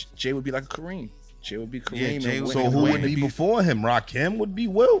say old age. Jay would be like a Kareem. Jay would be Kareem. Yeah, Jay and would- So Wayne- who Wayne would would be before him? Rakim would be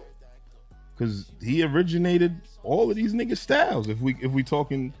Wilt, because he originated all of these niggas' styles. If we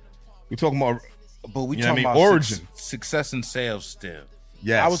talking about But we You know what talking I about mean? Origin. success and sales still.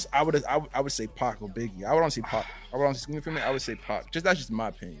 yes, I would say Pac or Biggie. I would honestly say Pac. I would say Pac. That's just my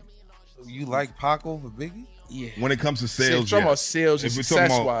opinion. You like Pac over Biggie? Yeah. when it comes to sales, Talking yeah. about sales and If we're talking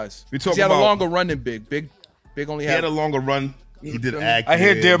success about- wise. we He talking had a about- longer run than Big. Big only He had had a longer run. He did act. I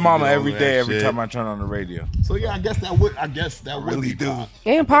hear Dear Mama he did all every of day, that every shit. time I turn on the radio. So yeah, I guess that would really be do. Pac.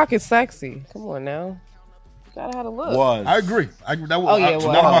 And Pocket's sexy. Come on now. You gotta have a look. Was. I agree. That Oh, yeah, not well,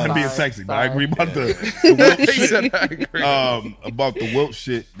 about him sorry, being sexy, but I sorry. agree about the Wilt He shit. said, I agree. About the Wilt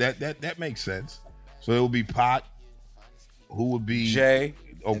shit. That makes sense. So it would be Pac. Who would be Jay.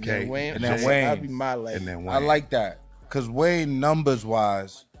 Okay, Wayne, And then Jay, Wayne. That'd be my life. and then Wayne. I like that. because Wayne numbers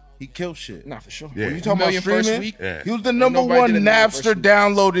wise, he killed shit. Nah, for sure. Yeah. When you talking about Million first streaming, week? Yeah. he was the number nobody one did it in the first Napster week.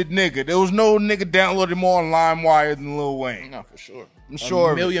 downloaded nigga. There was no nigga downloaded more on LimeWire than Lil Wayne. Nah, for sure. I'm sure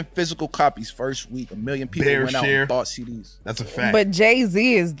A of it. million physical copies first week. A million people Bear went out share. and bought CDs. That's a fact. But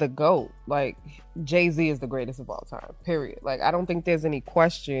Jay-Z is the GOAT. Like, Jay-Z is the greatest of all time, period. Like, I don't think there's any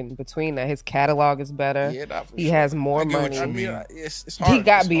question between that. His catalog is better. Yeah, nah, for He sure. has more I get what money. you I mean, mean. it's hard. He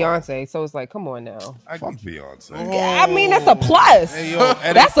got It's hard. Beyonce, so it's like, come on now. Fuck Beyonce. I mean, that's a plus. Hey, yo,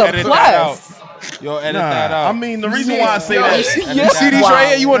 edit, That's a edit plus. That out. Yo, edit that out. I mean, the reason why I say Yo, that. you see Edit these that right out.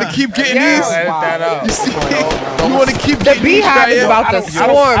 here? You want to keep getting Yeah. these? Edit that out. You want to keep The getting these Beehive right is here? about to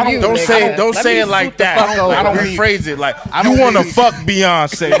storm you. Don't nigga. say don't Let say me it like scoot the that. fuck over. I don't rephrase it like you want to fuck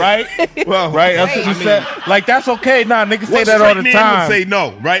Beyonce, right? Well, Right? That's what you said. Like that's okay. Nah, niggas say what that all straight the man time. would say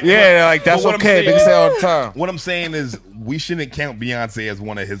no, right? Yeah, like that's but what I'm okay. saying Niggas is- say all the time. What I'm saying is we shouldn't count Beyonce as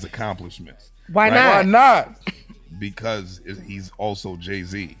one of his accomplishments. Why Right. not? Why not? Because he's also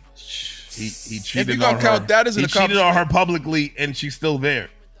Jay-Z. He cheated you gonna on count her. that as an he cheated on her publicly, and she's still there.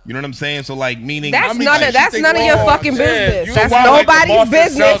 You know what I'm saying? So like, meaning That's mean, none like, of that's you none of think, your oh, fucking yeah, business. you That's wild like the nobody's Boston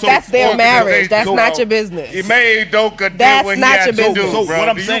business. Celtics That's their marriage. organization. That's So, not your business. He made Doka did That's what he not had your to do, business. So bro. what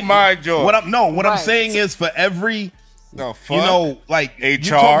I'm Do saying, you mind your what I'm Right. saying is for every no, fuck. you know, like HR. you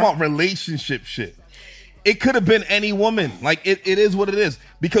talking about relationship shit. It could have been any woman. Like it is what it is.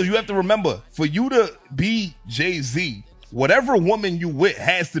 Because you have to remember, for you to be Jay-Z, whatever woman you with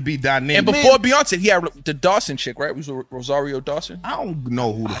has to be dynamic. And before Beyonce, he had the Dawson chick, right? It was Rosario Dawson. I don't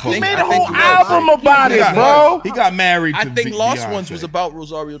know who the fuck. think- He made I a think whole he was, album right? about he it, got, bro. He got married. I to think Lost Beyonce. Ones was about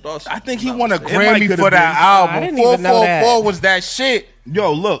Rosario Dawson. I think he won a might Grammy could've for that been. I album. didn't even know that. 444 was that shit.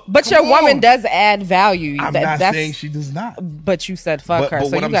 Yo, look. But your woman does add value. I'm not saying she does not. But you said fuck her, But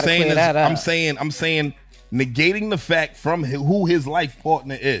so what you I'm got to saying clear is, that up. I'm saying, negating the fact from who his life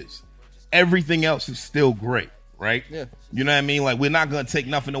partner is, everything else is still great, right? Yeah. You know what I mean? Like we're not gonna take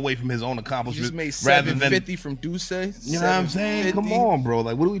nothing away from his own He accomplishments. just made rather than, 750 from Duce. you know what I'm saying? Come on, bro.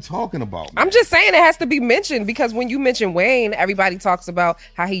 Like what are we talking about? Man? I'm just saying it has to be mentioned because when you mention Wayne, everybody talks about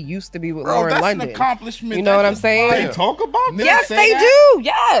how he used to be with Bro, Lauren that's London. an accomplishment. You know what I'm That's saying? They talk about that? Yes, say they that? do.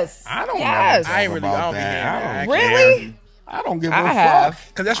 Yes. I don't Yes. know. I ain't really- I don't be that. hearing that. I don't Really? care. I don't give a I fuck. have.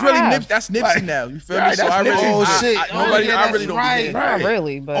 Because that's really I have. Nip. That's Nipsey Like, now. You feel right, me? So that's I really, Nipsey. Oh, shit. nobody. Oh, yeah, I that's really don't right. be getting Not Right.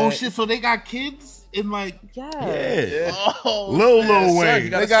 really, but Oh shit! So they got kids in like yeah. Yeah. Oh, Lil son, Wayne. you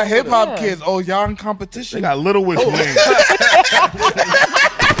gotta they got song hip with hop Yeah. kids. Oh, y'all in They competition. got Little Wish Wayne.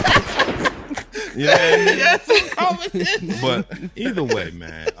 You know what I mean? But either way,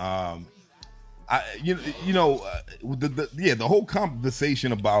 man. The whole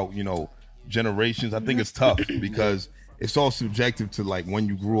conversation about generations. I think it's tough because it's all subjective to like when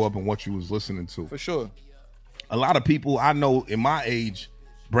you grew up and what you was listening to. for sure. A lot of people I know in my age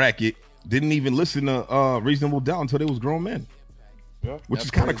bracket didn't even listen to Reasonable Doubt until they was grown men. Yeah, Which that's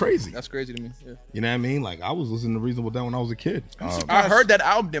is kinda crazy. That's crazy to me. Yeah. You know what I mean? Like I was listening to Reasonable Doubt when I was a kid. I heard that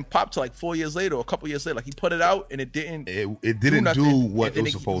album didn't pop till like 4 years later or a couple years later. Like he put it out and it didn't. It didn't nothing, do what and then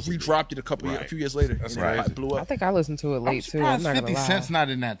it was supposed to do. Re-dropped it a few years later. That's and then right. it blew I up. think I listened to it I'm late too. I'm surprised not 50 gonna lie. Cent's not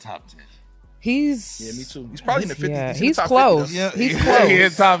in that top 10. He's Yeah, me too. He's probably in the 50s. Yeah, in the he's top 50, close. though. He's He close.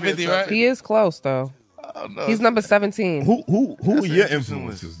 is top 50, right? He is close though. He's number 17. Who were That's your an interesting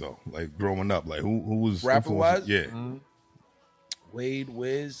influences though? Like growing up, like who was Rapper-wise? influences- Yeah. Wade,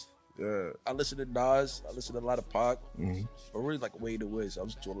 Wiz. I listen to Nas. I listen to a lot of Pac. But really like Wade and Wiz. I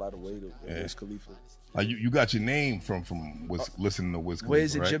listen to a lot of Wade and Wiz Khalifa. Like you got your name from listening to Wiz Khalifa,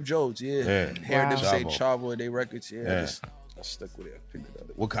 Wiz and right? Jim Jones, yeah. Yeah. Hearing them say Chavo. Chavo and they records, yeah. Yeah. I stuck with it. I picked it up.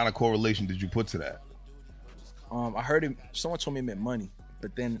 What kind of correlation did you put to that? I heard it. Someone told me it meant money,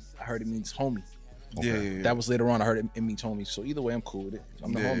 but then I heard it means homie. Okay. Yeah. That was later on. I heard it means homie. So either way, I'm cool with it.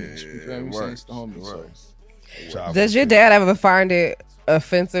 I'm the Yeah, homie. You feel it me? I'm saying it's the works. homie. It So. works. Chavo. Does your dad ever find it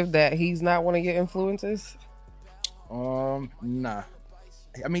offensive that he's not one of your influences? Nah.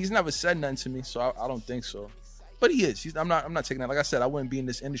 I mean, he's never said nothing to me, so I don't think so. But he is. I'm not taking that. Like I said, I wouldn't be in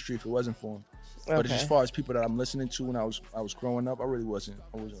this industry if it wasn't for him. But Okay. as far as people that I'm listening to when I was growing up, I wasn't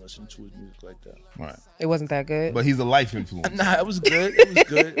listening to his music like that. Right. It wasn't that good. But he's a life influence. Nah, it was good. It was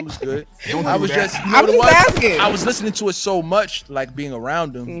good. It was good. I was just, you know I'm what it just was? asking. I was listening to it so much, like being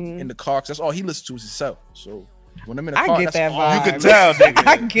around him in the car, 'cause that's all he listens to is himself. So when I'm in the I car, get that's that all vibe. You could tell, nigga.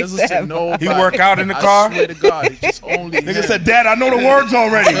 I get Doesn't listen to that. nobody. He work out in the I car? swear to God, it's just only Nigga him. said, "Dad, I know the words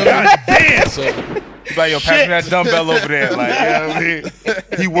already." God damn. So, He's like, yo, pass me that dumbbell over there. Like, you know what I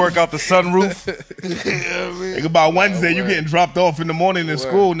mean? He work out the sunroof. Nigga, by Wednesday, you getting dropped off in the morning in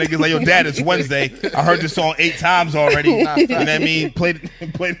school. Niggas like, yo, Dad, it's Wednesday. I heard this song 8 times already. You know what I mean? Play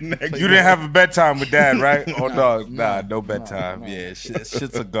the next. You didn't have a bedtime with dad, right? Oh, no. Nah, no bedtime. Yeah, shit's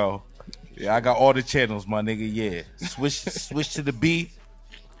a go. Yeah, I got all the channels, my nigga. Yeah, switch to the beat.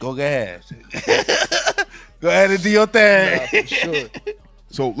 Go ahead. Go ahead and do your thing. Nah, for sure.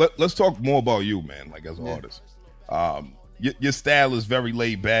 So let's talk more about you, man. Like as an artist, your style is very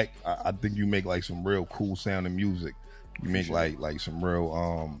laid back. I think you make like some real cool sounding music. You make like some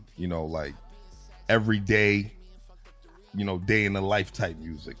real like everyday, day in the life type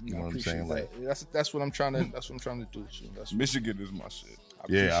music. You know what I'm saying? That. Like that's what I'm trying to do. So Michigan is my shit.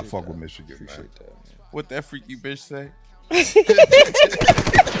 I fuck with Michigan, man. That, man. What that freaky bitch say?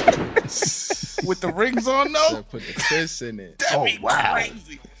 With the rings on, though? So put the piss in it. Oh, wow.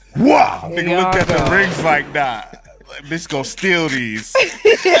 Crazy. Wow. Nigga looked at the rings like, nah. Bitch gonna steal these.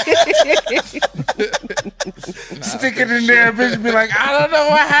 Stick it in there, bitch be like, I don't know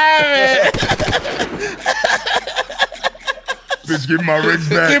what happened. Bitch, give my rings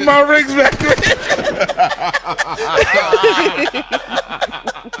back. Give my rings back.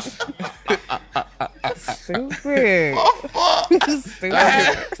 Stupid. Stupid.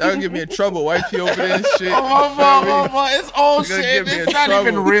 That'll get me in trouble. Wifey over there and shit. It's old You're gonna shit. get me in It's not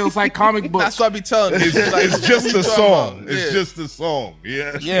even trouble. real. It's like comic books. That's what I be telling you. It's just a song. Yeah. It's just a song.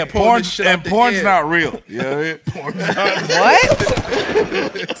 Yeah. Yeah, Pulling porn this shit and out the porn's air. not real. Yeah, porn's not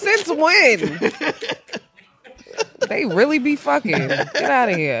What? Since when? They really be fucking. Get out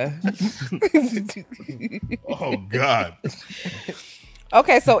of here. Oh God.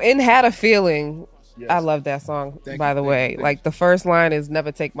 Okay, so In Had a Feeling. Yes. I love that song, Thank by you, the thank way. you, thank Like, the first line is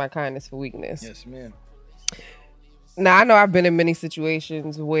never take my kindness for weakness. Yes, man. Now, I know I've been in many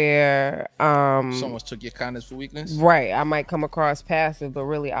situations where, Someone's took your kindness for weakness. right, I might come across passive, but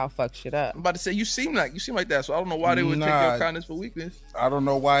really I'll fuck shit up. I'm about to say you seem like that, so I don't know why they would take Nah. your kindness for weakness. I don't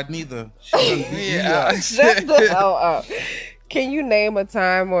know why neither. Yeah. Shut the hell up. Can you name a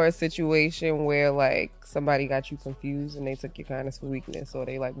time or a situation where, like, somebody got you confused and they took your kindness for weakness, or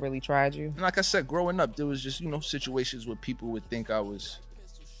they, like, really tried you? Like I said, growing up, there was just, situations where people would think I was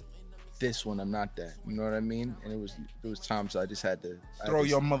this when I'm not that. You know what I mean? And there was times I just had to Throw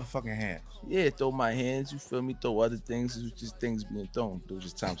your motherfucking hands. Yeah, throw my hands, you feel me? Throw other things. It was just things being thrown. There was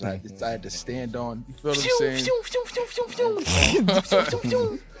just times I had to stand on. You feel what I'm saying?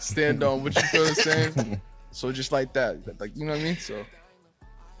 Stand on what you feel what I'm saying? So just like that. Like, you know what I mean? So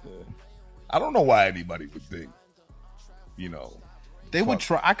I don't know why anybody would think, They would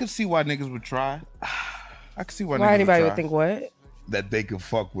try. I could see why niggas would try. I could see why niggas Why anybody would would try. think what? that they could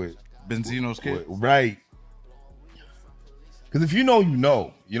fuck with. Benzino's kid. Right. Because if you know, you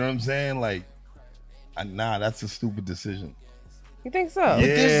know. You know what I'm saying? Like, nah, that's a stupid decision. You think so?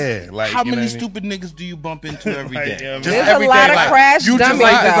 Yeah. Like, How you know many what I mean? stupid nigks do you bump into every Like, day? yeah, man. Just There's every a lot day, of like, crash you just dummies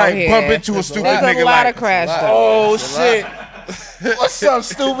like, it's out like here. bump into a stupid There's nigga a lot like, of crash dummies. oh shit. What's up,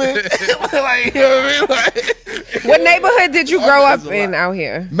 stupid? Like, you know what I mean? Like, What neighborhood did you grow up in out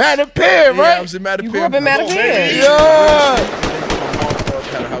here? Pi'erre, yeah, right? I was in Mattapan. You grew up in Mattapan? Yeah. My mom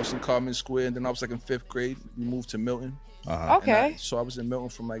had a house in Carmen Square, and then I was like in 5th grade. We moved to Milton. Okay. So I was in Milton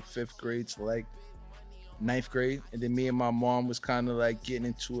from like 5th grade to like 9th grade, and then me and my mom was kind of like getting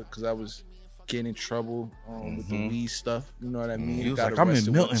into it because I was getting in trouble with the weed stuff. You know what I mean? He was Got like, I'm in arrested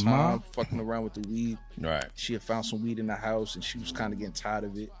one Milton, time, Mom. fucking around with the weed. Right. She had found some weed in the house, and she was kind of getting tired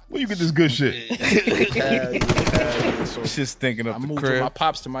of it. Where you get this good shit? So Just thinking I of the moved with my crib.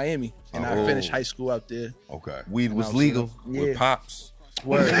 pops to Miami, and I finished high school out there. Okay. Weed was I was legal yeah. with pops.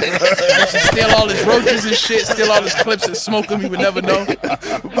 Word. I used to steal all his roaches and shit, steal all his clips and smoke them. You would never know. He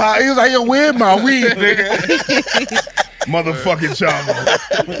was like, yo, where's my weed, nigga? Motherfucking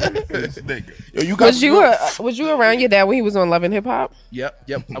Chavo. This nigga. Yo, you got Was you around your dad when he was on Love and Hip Hop? Yep.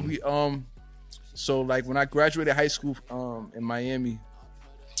 So like when I graduated high school in Miami,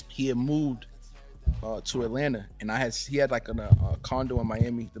 he had moved to Atlanta, and he had like a condo in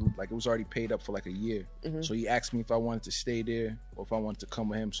Miami that looked like it was already paid up for like a year. So he asked me if I wanted to stay there or if I wanted to come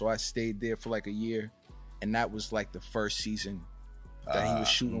with him. So I stayed there for like a year, and that was like the first season that he was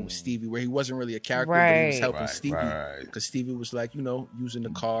shooting with Stevie, where he wasn't really a character, but he was helping Stevie because Stevie was like, using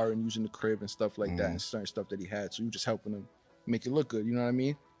the car and using the crib and stuff like that, and certain stuff that he had. So he was just helping him make it look good. You know what I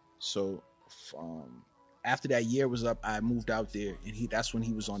mean? So after that year was up, I moved out there, and that's when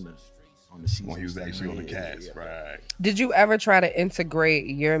he was on the season. When he was actually on the cast, right? Did you ever try to integrate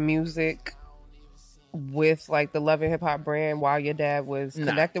your music with like the Love and Hip Hop brand while your dad was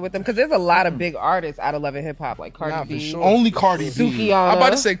connected with them? Because there's a lot of big artists out of Love and Hip Hop, like Cardi B, for sure. only Cardi B. Sukiana. I'm about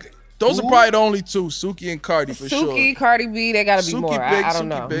to say those are probably the only two, Suki and Cardi for sure. Suki, Cardi B, they gotta be Suki more. big, I don't Suki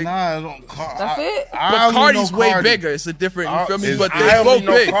know. big. Nah, I don't. That's it? But Cardi's way bigger. It's a different. You feel me? But I they only both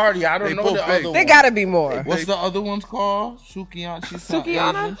know big. Cardi. I don't They know both the big. other They one. gotta be more. What's the other one's called? Sukiana.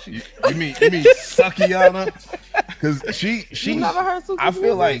 Sukiana? You mean Sukiana? Because she You never heard Suki I feel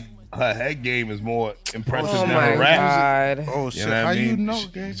music? like her head game is more impressive Oh than my her rap. God. Oh shit! You know what How I mean? you know,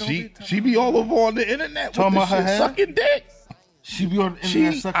 gang? She be all over on the internet Talking with about this her shit, head? sucking dick. She be on the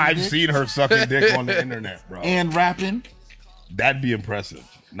internet sucking I've dick seen her sucking dick on the internet, bro. and rapping. That'd be impressive.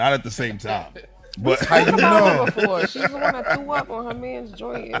 Not at the same time. But How you know? Before. She's the one that threw up on her man's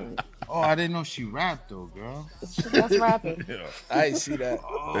joint. And Oh, I didn't know she rapped though, girl. that's rapping. I didn't see that.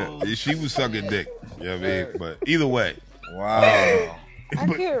 yeah, she was sucking dick. You know what I mean? But either way, Wow. I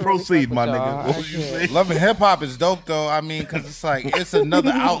but can't proceed, really my fuck with nigga. y'all. What I was you can't. saying? Loving hip hop is dope though. I mean, cause it's like it's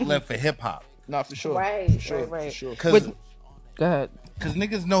another outlet for hip hop. Nah, for sure. Right, For sure. right. For sure. Cause, Go ahead. Cause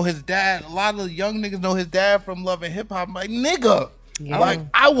niggas know his dad. A lot of young niggas know his dad from loving hip hop. Like nigga, Yeah. like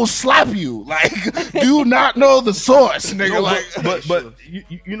I will slap you. Like, do you not know the source, nigga? No, like, but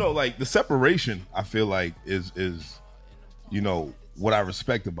you know, like the separation, I feel like is you know what I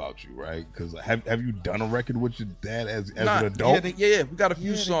respect about you, right? Because have you done a record with your dad as Nah, an adult? yeah. We got a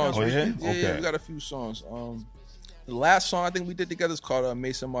few songs. Oh, yeah? Yeah, Okay. we got a few songs. The last song I think we did together is called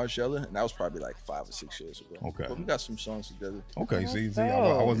Mason Margiela, and that was probably like 5 or 6 years ago. Okay. But we got some songs together. Okay, see,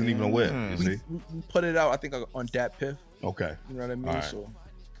 I wasn't even aware. You see? We put it out, I think, on Dat Piff. Okay, You know what I mean? All right. So,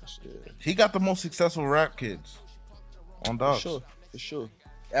 yeah, he got the most successful rap kids on for dogs. sure, for sure.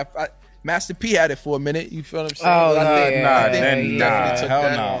 Master P had it for a minute. You feel what I'm saying? Oh, I think- yeah. I think Then he nah, definitely took Hell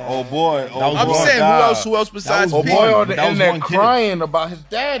that. no. Oh boy. Oh, I'm was saying God. who else besides was P? Oh boy on the That was internet one kid. crying about his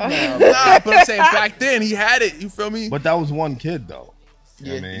dad now. Nah, but I'm saying back then he had it. You feel me? but that was one kid though. You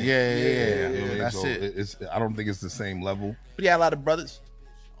know what I mean? Yeah. That's so it. It's, I don't think it's the same level. But he had a lot of brothers.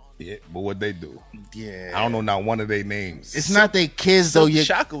 Yeah, but what they do, Yeah. I don't know not one of their names. It's not they kids though. Silk Your,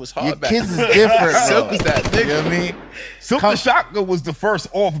 Shaka was your hard back kids is then. different. Silk though. was that nigga. You know what I mean? Silk the Shocker was the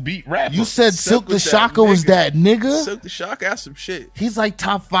first offbeat rapper. You said Silk the was that Shocker was nigga. that nigga? Silk the Shock had some shit. He's like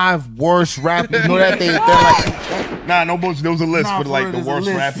top 5 worst rappers. You know that they're like nah, no bullshit. There was a list Nah, for like for the real, worst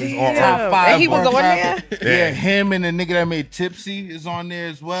there's a rappers. list. All Yeah. top 5 And he was worst on rappers. there? Yeah, him and the nigga that made Tipsy is on there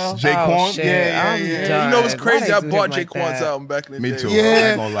as well. Jaquan? Oh, shit. Yeah, I'm yeah. done. You know what's Why crazy? they I do bought him like Jaquan's that? album back in the Me day. too. I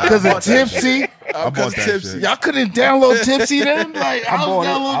ain't gonna Yeah, lie. because I of bought that Tipsy. shit. I bought that Tipsy. shit. Y'all couldn't download Tipsy then? Like, I bought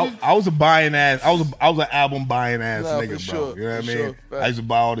downloading. it. I was a buying ass. I was an album buying ass Nah, nigga, for bro. sure, You know what I for mean? sure. I used to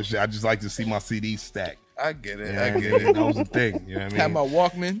buy all this shit. I just like to see my CDs stacked. I get it. Yeah, I get it. That was the thing. You know what I Had mean? my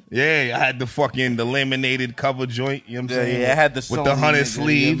Walkman. Yeah, I had the laminated cover joint. You know what I'm saying? Yeah, I had the with the Sony, 100 nigga,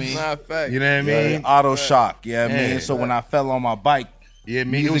 sleeves. you know Nah, fact. You know what I mean? Auto shock. Yeah, I Yeah. mean, so when I fell on my bike, Yeah,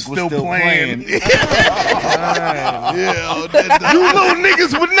 me. It was music still playing. yeah, You little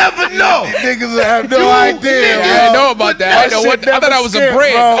niggas would never know. niggas have no idea. I didn't know about that. I, know That what, shit I thought never that was a skipped,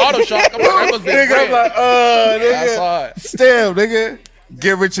 brand. bro. Auto Shock. I'm like, that must be a Nigga, I'm brand. like, That's nigga. hard. Still, nigga.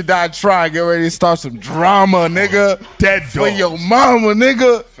 Get rich or die trying. Get ready to start some drama, nigga. Dead For dog. your mama,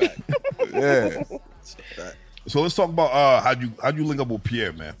 nigga. Yeah. So let's talk about how'd you link up with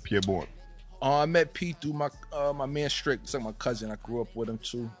Pi'erre, man? Pi'erre Bourne. I met P through my man Strick. It's like my cousin. I grew up with him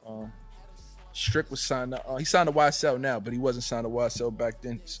too. Strick was signed. He signed to YSL now, but he wasn't signed to YSL back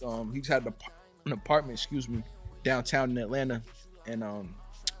then. He had an apartment, downtown in Atlanta, and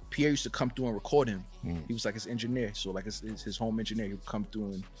Pi'erre used to come through and record him. He was like his engineer, so like his home engineer. He would come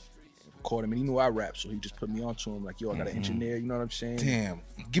through and record him, and he knew I rap, so he just put me onto him. Like, yo, I got an engineer. You know what I'm saying? Damn.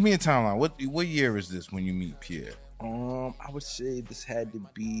 Give me a timeline. What year is this when you meet Pi'erre? I would say this had to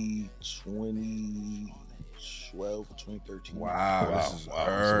be 2012 or 2013. Wow, this is Wow, that's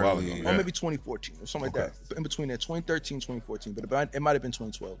early. wild ago. Or maybe 2014 or something like that. In between there, 2013, 2014. But it might have been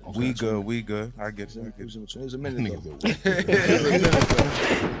 2012. We good. I get it. It was in between. It was a minute ago. Niggas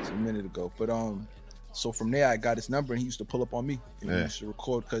It was a minute ago. But so from there I got his number, and he used to pull up on me. And he Yeah. used to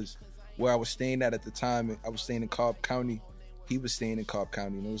record, because where I was staying at the time, I was staying in Cobb County. He was staying in Cobb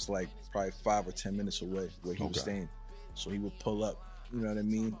County, and it was like probably 5 or 10 minutes away where he was staying. So he would pull up, you know what I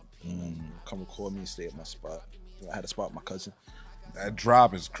mean? Come record me and stay at my spot. I had a spot with my cousin. That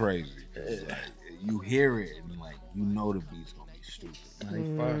drop is crazy. You hear it and like you know the beat's gonna be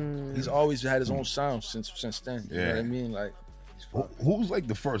stupid. He's always had his own sound since then. You know what I Yeah. mean? Like, Who was like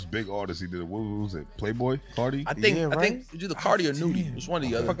the first big artist he did? What was it? Playboy? Cardi? I think Yeah, I right? think it's either Cardi or Nudie. It was one or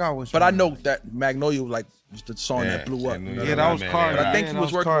the other. forgot which but one. I know that Magnolia was the song that blew up. You know yeah, what Yeah, I that mean? was man, Cardi. But I think Yeah, he that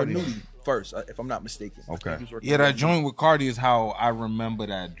was working Cardi. with Nudie first, if I'm not mistaken. I Okay. think he was working Yeah, with that Nudie. joint with Cardi is how I remember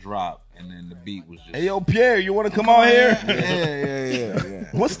that drop, and then the beat was just. Hey, yo, Pi'erre, you want to come on here? Yeah.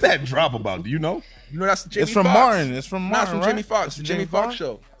 What's that drop about? Do you know? You know that's the Jamie It's from Foxx. Martin. It's from Nah, Martin. it's from right? Jamie Foxx. The Jamie Foxx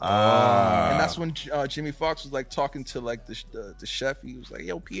show. And that's when Jimmy Foxx was like talking to like the chef. He was like,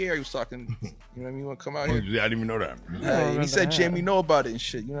 "Yo, Pi'erre," he was talking. You know what I mean? You want to come out I here? didn't even know that. And he said Jamie know about it and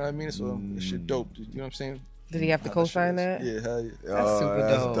shit. You know what I mean? So that shit dope. You know what I'm saying? Did he have to co-sign that? Yeah, hell yeah. That's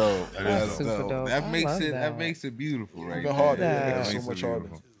super dope. That That's is super dope. That I makes love it. that. That makes it beautiful, right? Even harder. Yeah. It That makes it makes so much it harder.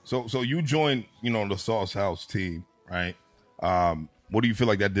 beautiful. So you joined, the SossHouse team, right? What do you feel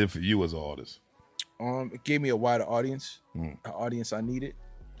like that did for you as an artist? It gave me a wider audience, an audience I needed,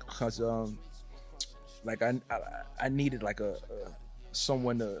 because like I needed like a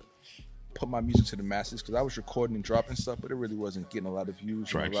someone to put my music to the masses, because I was recording and dropping stuff, but it really wasn't getting a lot of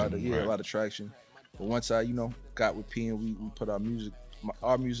views, a lot of traction. But once I got with P and we put our music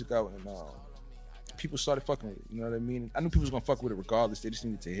out, and people started fucking with it. You know what I mean? I knew people was gonna fuck with it regardless. They just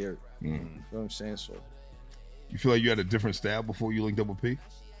needed to hear it. You know what I'm saying? So, you feel like you had a different style before you linked up with P?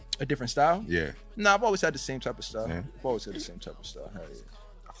 A different style? Yeah. Nah, I've always had the same type of style. Yeah. I've always had the same type of style. Hell yeah.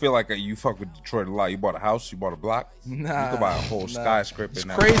 I feel like you fuck with Detroit a lot. You bought a house, you bought a block. Nah, you could buy a whole skyscraper. It's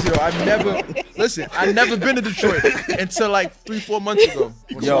crazy though. I've never been to Detroit until like 3-4 months ago.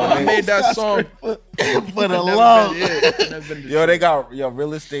 Yo, I made that song for the love. Yo, they got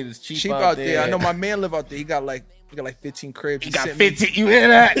real estate is cheap out there. I know my man live out there. He got like 15 cribs. He got 15. You hear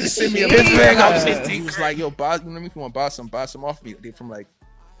that? He sent me a list. He was like, "Yo, buy. If you want to buy some off me." They from like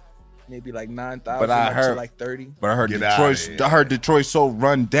maybe like 9,000 to like 30. But I heard Detroit so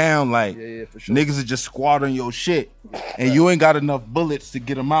run down, like yeah, for sure. niggas are just squat on your shit, and you ain't got enough bullets to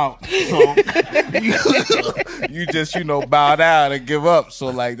get them out. So you just bow down and give up. So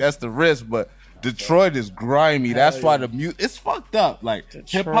like that's the risk. But Detroit is grimy. That's why the music it's fucked up. Like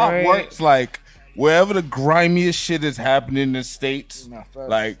hip hop works like wherever the grimiest shit is happening in the States,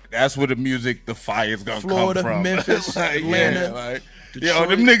 like that's where the music, the fire is gonna come from. Memphis, Atlanta. Yo,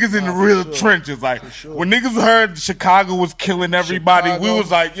 them niggas in the real trenches. Like when niggas heard Chicago was killing everybody, we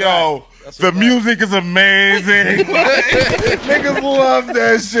was like, yo, the music is amazing. Niggas love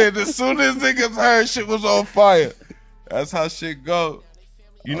that shit. As soon as niggas heard shit was on fire. That's how shit go.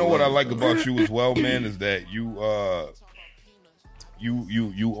 You know what I like about you as well, man, is that you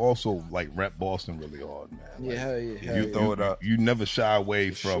also like rep Boston really hard, man. Like, you throw it up. You never shy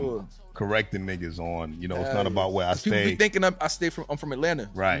away from correcting niggas on, it's not about where I stay. People be thinking I'm from Atlanta.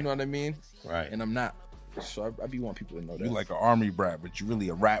 Right. You know what I mean? Right. And I'm not. So I be want people to know that. You like an army brat, but you really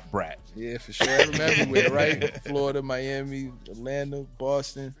a rap brat. Yeah, for sure. I'm everywhere, right? Florida, Miami, Atlanta,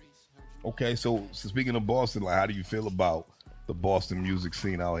 Boston. Okay, so speaking of Boston, like how do you feel about the Boston music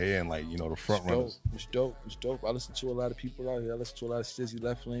scene out here and like, the front runners? It's dope. I listen to a lot of people out here. I listen to a lot of Stizzy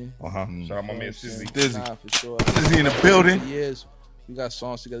Left Lane. Shout out my man Stizzy. Nah, for sure. Stizzy in the building. For years. We got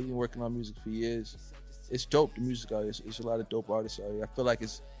songs together. We've been working on music for years. It's dope, the music out here. It's a lot of dope artists out here. I feel like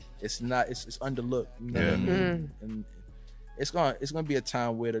it's underlooked. You know what I mean? And it's gonna be a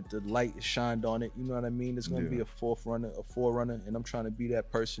time where the light is shined on it. You know what I mean? There's gonna be a forerunner, and I'm trying to be that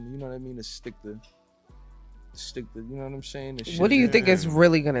person. You know what I mean? To stick the. You know what I'm saying? What do you think it's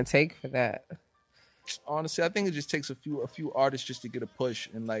really gonna take for that? Honestly, I think it just takes a few artists just to get a push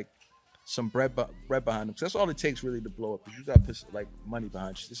and like some bread behind them. Cause that's all it takes really to blow up. Cause you got to put like money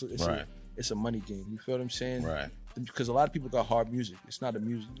behind you. It's a money game. You feel what I'm saying? Right. Because a lot of people got hard music. It's not a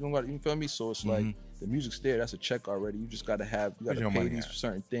music. You feel me? So it's like the music's there. That's a check already. You just gotta pay these for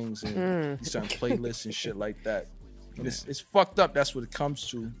certain things and these certain playlists and shit like that. And it's fucked up. That's what it comes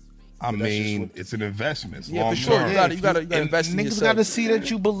to. I mean, it's an investment. It's for sure. You gotta invest in niggas yourself. gotta see that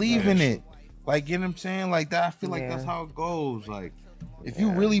you believe in it. Like, you know what I'm saying? Like that. I feel like that's how it goes. Like, if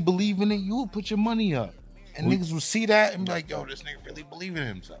you really believe in it, you will put your money up. And niggas will see that and be like, yo, this nigga really believe in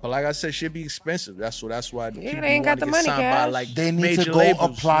himself. But like I said, shit be expensive. That's why they ain't got the money, guys. Like they need to go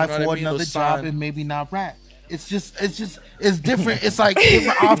labels, apply for another job and maybe not rap. It's different. It's like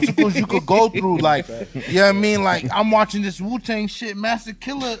different obstacles you could go through. Like, you know what I mean? Like, I'm watching this Wu-Tang shit. Master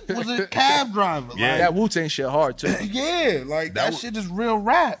Killer was a cab driver. Yeah. Like, that Wu-Tang shit hard, too. Yeah, like, that shit is real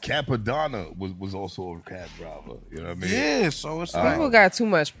rap. Capadonna was also a cab driver. You know what I mean? Yeah, so it's People got too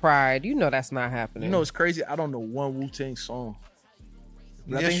much pride. You know that's not happening. You know, it's crazy. I don't know one Wu-Tang song.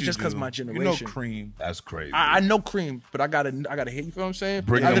 But I think it's just because my generation. You know Cream. That's crazy. I know Cream, but I gotta hit. You feel what I'm saying?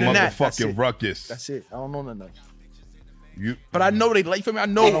 Bring the motherfucking ruckus. That's it. I don't know nothing else. But I know they like. You feel me?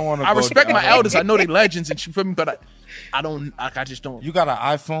 I respect my elders. I know they legends and you feel me. But I just don't. You got an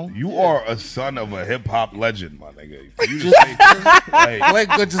iPhone? You are a son of a hip hop legend, my nigga. You just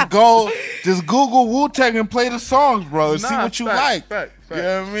just Google Wu-Tang and play the songs, bro. See what you like. Fact, you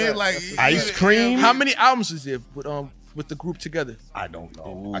know what I mean? Like Ice Cream. How many albums is there with the group together? I don't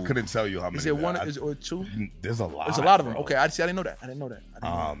know. I couldn't tell you how many. Is there one or two? There's a lot. There's a lot of them. Okay, I didn't know that. I didn't know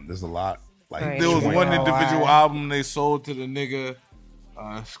that. There's a lot. Like there was one individual album they sold to the nigga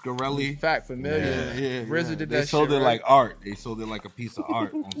Scarelli. Fact, familiar. Yeah. RZA did that. They sold shit, it like art. They sold it like a piece of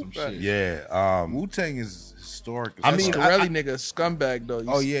art on some shit. Yeah. Wu-Tang is historic. I mean, Scarelli nigga, scumbag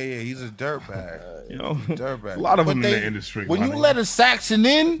though. He's a dirtbag. Dirtbag. A lot of them in the industry. When you let a Saxon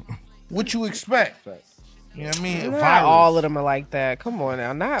in, what you expect? You know what I mean? Not all of them are like that. Come on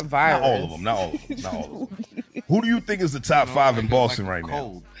now, not virus. Not all of them. Not all of them. Not all of them. Who do you think is the top 5 in Boston right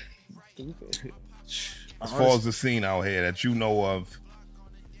now? As far as the scene out here that you know of,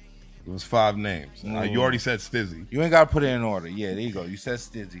 it was 5 names. You already said Stizzy. You ain't got to put it in order. Yeah, there you go. You said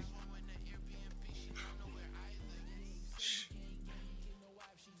Stizzy.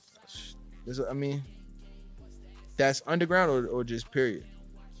 I mean, that's underground or just period?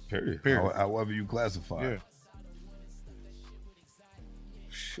 Period. However you classify it.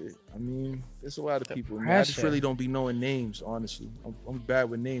 Shit. I mean, there's a lot of people. Man. I just really don't be knowing names, honestly. I'm bad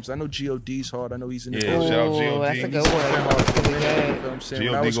with names. I know G.O.D.'s hard. I know he's in the shout out G.O.D. That's a good one. You know what I'm saying?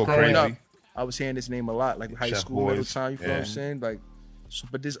 When I was go growing crazy. up, I was hearing his name a lot, like high Chef school, middle Boys. time. You feel what I'm saying? Like, so,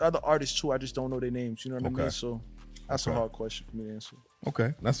 but there's other artists too. I just don't know their names. You know what I mean? So that's a hard question for me to answer.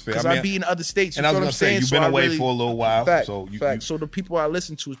 Okay, that's fair. Because I be in other states. You and I know was what gonna I'm say saying? you've been away for a little while, so So the people I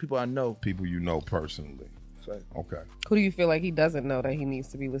listen to is people I know. People you know personally. Fact. Okay. Who do you feel like he doesn't know that he needs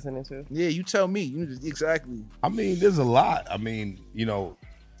to be listening to? Yeah, you tell me. Exactly. I mean, there's a lot. I mean,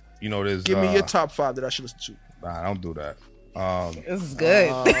 there's. Give me your top 5 that I should listen to. Nah, don't do that. This is good.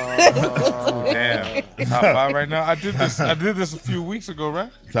 Damn. Top 5 right now. I did this a few weeks ago,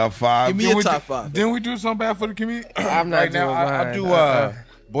 right? Top 5. Give me your top 5. Didn't we do something bad for the community? I'm not right doing now. mine. I do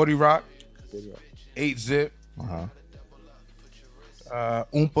Body Rock, 8 Zip,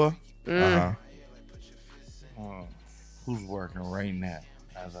 Oompa. Who's working right now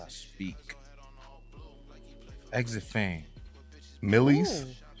as I speak? Exit Fame. Millie's.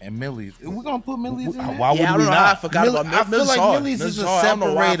 And Millie's. We're going to put Millie's in there? Why would I we don't know how I not? forgot about Millie's. I feel like hard. Millie's is a hard. I don't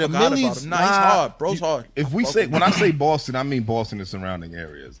know why I separator. forgot about Millie's him. Nah, he's hard. Bro's hard. If we say, when I say Boston, I mean Boston and surrounding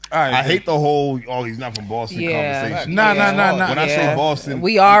areas. All right, I hate the whole, he's not from Boston conversation. Nah. When I say Boston,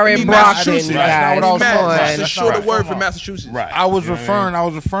 we are in Brockton, Massachusetts. guys. That's not what I was Come saying. on. That's a shorter word for Massachusetts. right. I was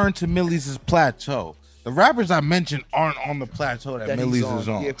referring to Millie's plateau. The rappers I mentioned aren't on the plateau that Millie's is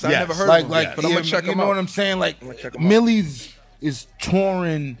on. Yeah, 'cause I Yes. never heard Like, of him. like, But I'm gonna check you him know out. what I'm saying? Like, check 'em out. Millie's is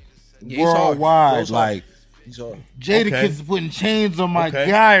touring Yeah, he's hard. worldwide. Bro's hard. Like, He's hard. Jada Kids is putting chains on my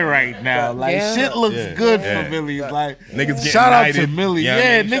guy right now. Like, shit looks good for Millie's. Like, Niggas getting shout out knighted. to Millie. Yeah,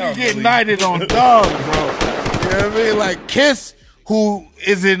 Yeah, I mean, shout niggas out getting Millie. knighted on dogs, bro. You know what I mean? Like, Kiss, who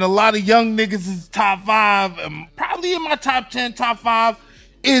is in a lot of young niggas' top 5, probably in my top 10, top 5,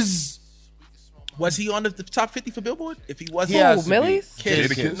 is... Was he on the top 50 for Billboard? If he wasn't, He has to be. Millie's? Kids.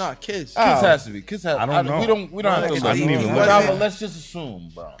 Jada Kids? Nah, Kids. Kiss has to be. Kiss has. I don't know. We don't have to I look. didn't even look. But let's just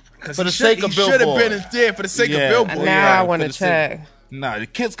assume, bro. For the sake of he should have Billboard. been there for the sake Yeah. of Billboard. Now I for want to the sake- check. Nah, the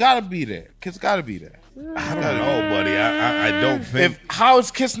Kids gotta be there. Kids gotta be there. I don't know, buddy. I don't think. If how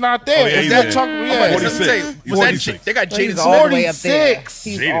is Kiss not there? yeah, Is he's that there. Chuck? Let me Yeah. 46. tell you, was that 46. they got He's Jada all Smith. the way up there. 46.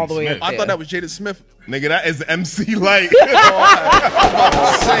 He's Jaden all the way Smith. up there. I thought that was Jada Smith. Nigga, that is MC Light. Nah,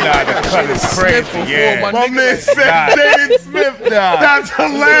 the cut is crazy. before Yeah. my My nigga, man like, said Jaden Smith. That's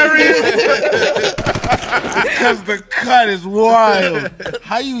hilarious. Because the cut is wild.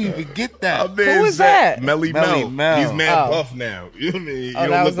 How you even get that? My man Who is said that? Melly Melly Mel. Mel. He's mad Oh. buff now. You know what I mean? He Oh, that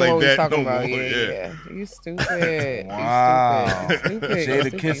don't was look the one like we was that talking no about. more. Yeah. You stupid. Wow. You stupid. Jada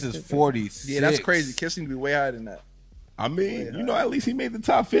Stupid, Kiss is stupid. 46. Yeah, that's crazy. Kiss need to be way higher than that. I mean, at least he made the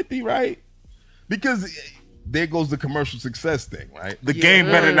top 50, right? Because there goes the commercial success thing, right? The game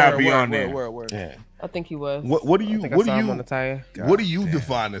better not be on there. Word. Yeah. I think he was. What do you I think what I saw do him on the you tire. what do you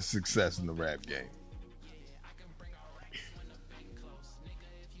define as success in the rap game?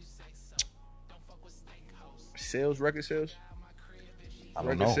 Record sales. I don't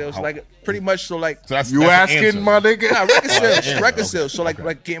Record know. sales, How- like pretty much. So like, So that's You that's the answer. asking, my nigga? nah, record sales, Yeah, record okay. sales. So like Okay.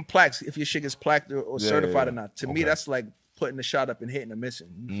 like getting plaques, if your shit gets plaqued or certified or not. To me, Okay. that's like putting the shot up and hitting a missing.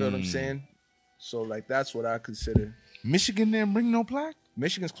 You feel what I'm saying? So like that's what I consider. Michigan didn't bring no plaque?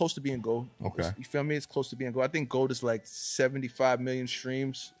 Michigan's close to being gold. Okay. You feel me? It's close to being gold. I think gold is like 75 million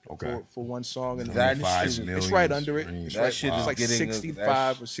streams Okay. for one song. And That it's, shit it's right under it. streams. It's That right, shit it's is like getting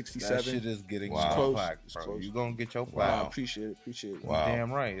 65 or 67. That shit is getting Wow. a Close. plaque, It's bro. close. You gonna get your Wow, plaque. appreciate it. Wow.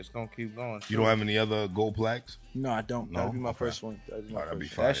 Damn right. It's gonna keep going. You don't have any other gold plaques? No, I don't. No? That'd be my Okay. first one. That'd be my That'd be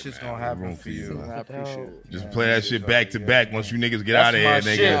first fire, That shit's man. gonna happen Room for you. one. I appreciate it. Just play that shit back to back once you niggas get That's out of my here,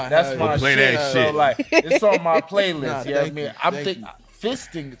 shit. nigga. That's We'll my play shit. that So, shit. like, it's on my playlist. Nah, you know what I thank mean? you, I'm thank thinking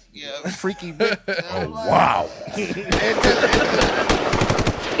fisting. Freaky. Oh wow.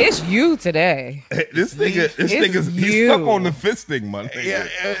 It's you today. This nigga's he's you. stuck on the fisting, my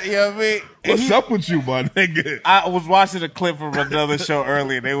nigga. You know what I mean? What's up with you, my nigga? I was watching a clip from another show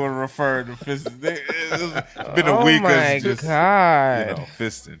earlier. They were referring to fisting. It's been a Oh week my of just, God. you know,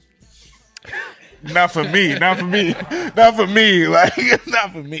 fisting. Not for me. Not for me. Not for me. Like,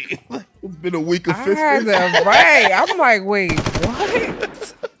 not for me. It's been a week of I had fisting. to, right. I'm like, wait,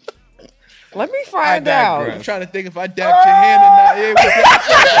 what? Let me find out. I'm trying to think if I dapped your hand or not. Yeah,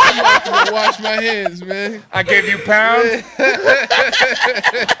 I'm about to wash my hands, man. I gave you pounds.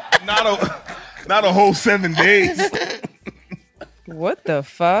 Not a whole 7 days. What the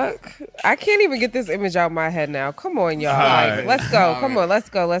fuck? I can't even get this image out of my head now. Come on, y'all. All Like, right. let's go. Come on, let's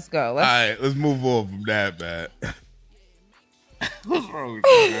go. Let's go. All right, let's move on from that, man. What's wrong with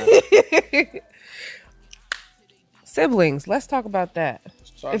you, man? Siblings. Let's talk about that.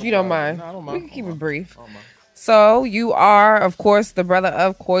 If you don't mind. No, I don't We mind. can keep it brief. So you are, of course, the brother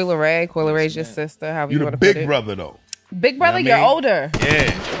of Coyle Ray. Coyle Ray's your sister. However you You're want the to put big it. brother, though. Big brother, You know you're what I older.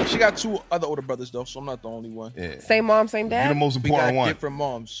 Yeah. She got 2 other older brothers though, so I'm not the only one. Yeah. Same mom, same You're the dad. most We got important one. different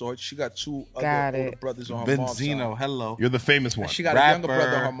moms, so she got 2 Got other older it. brothers on her mom's Benzino, side. hello. You're the famous one. And she got a younger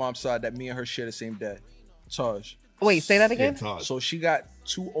brother on her mom's side that me and her share the same dad, Taj. Wait, say that Yeah, again. Todd. So she got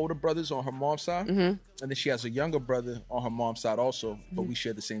 2 older brothers on her mom's side, and then she has a younger brother on her mom's side also, but we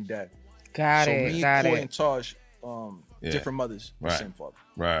share the same dad. Got So it. me, Got Coy, it. and Taj, Yeah. different mothers, Right. same father.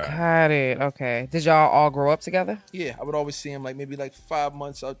 Right. Got it. Okay. Did y'all all grow up together? Yeah, I would always see him like maybe like 5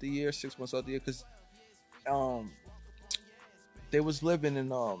 months out the year, 6 months out the year, because they was living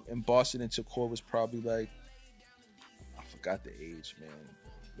in Boston until Coy was probably like, I forgot the age, man.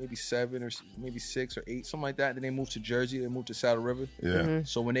 Maybe 7 or maybe 6 or 8, something like that. Then they moved to Jersey. They moved to Saddle River. Yeah.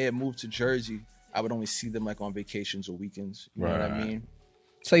 So when they had moved to Jersey, I would only see them like on vacations or weekends. You know what I Right. mean?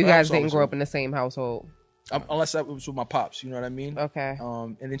 So you Well, guys so- didn't grow so- up in the same household. Unless I was with my pops. You know what I mean? Okay.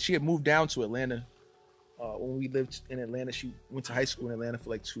 And then she had moved down to Atlanta. When we lived in Atlanta, she went to high school in Atlanta for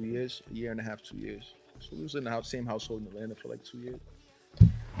like 2 years, a year and a half, 2 years. So we was in the same household in Atlanta for like 2 years.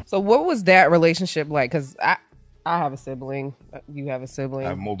 So what was that relationship like? Because I have a sibling. You have a sibling. I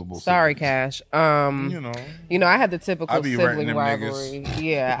have multiple Sorry, siblings. Cash. You know, I had the typical I be renting sibling them rivalry.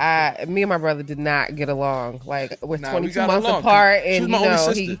 Yeah, me and my brother did not get along. Like we're Nah, we 22 got months along, 'cause apart, she and was my only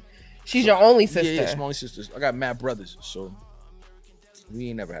sister. she's your only sister. Yeah, she's my only sister. I got mad brothers, so we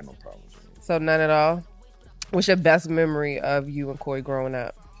ain't never had no problems. So none at all. What's your best memory of you and Coy growing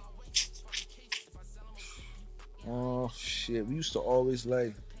up? Oh shit, we used to always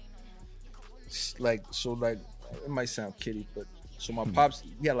like it might sound kiddie, but so my pops,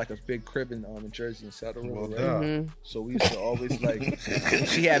 he had like a big crib in Jersey in Saddle River, right? Mm-hmm. So we used to always like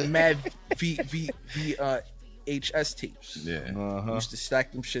she had mad VHS tapes. Yeah. We used to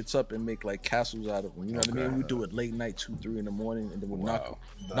stack them shits up and make like castles out of them. You know what I mean? We'd do it late night, 2, 3 in the morning, and then we'd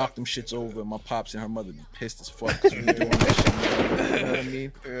knock them shits over. And my pops and her mother be pissed as fuck because we were doing that shit. You know what I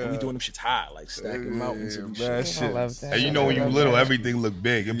mean? And we doing them shits high, like stacking mountains and shit. I love that. And you know when you little, everything looked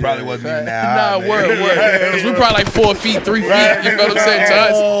big. It probably wasn't even that Nah, high. word. Because we probably like 4 feet, 3 feet. You feel what I'm saying? To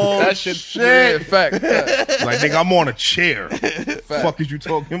us, that shit. Yeah, fact. Like, nigga, I'm on a chair. Fuck is you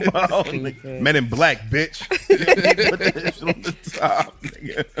talking about? Stupid. Men in Black, bitch. Put that shit on the top,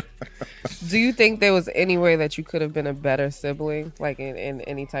 nigga. Do you think there was any way that you could have been a better sibling, like in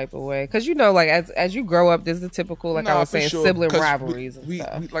any type of way? Because you know, like as you grow up, there's the typical, like I was for saying, sure, sibling 'cause rivalries and we,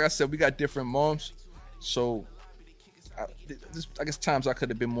 stuff. like I said, we got different moms, so I guess times I could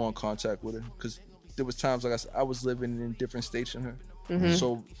have been more in contact with her because there was times like I was living in different states than her, Mm-hmm.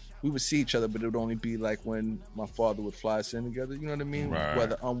 so we would see each other, but it would only be like when my father would fly us in together. You know what I mean? Right.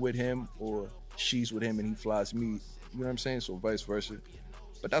 Whether I'm with him or she's with him and he flies me. You know what I'm saying? So vice versa.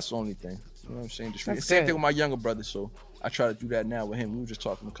 But that's the only thing. You know what I'm saying? Just That's same good. thing with my younger brother. So I try to do that now with him. We were just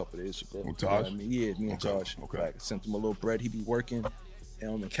talking a couple of days ago. With You know what Taj? I mean? Yeah, me and Okay, Taj. okay. Like, sent him a little bread. He be working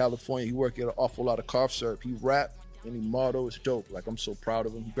in California. He work at an awful lot of cough syrup. He rap and he model. It's dope. Like, I'm so proud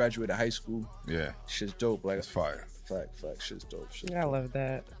of him. He graduated high school. Yeah, Shit's dope. Like, it's fire. fact. Shit's dope. Shit's I love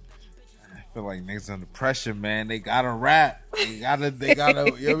that. I feel like niggas under pressure, man. They gotta rap. They gotta, you know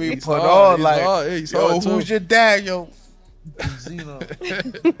what I mean? He's Put hard. on He's like, hard. Yeah, he's yo, hard, too. who's your dad, yo? Zeno.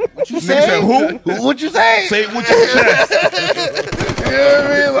 What you Nigga said, who? What you say? Say it with your chest. You know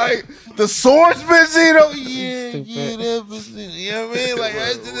what I mean? Like the swordsman, Zeno. Yeah, Stupid. that Benzino. You know what I mean? Like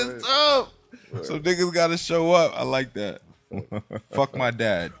that shit is tough. So niggas gotta show up. I like that. Fuck my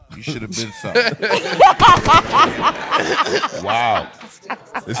dad. You should have been something. Wow.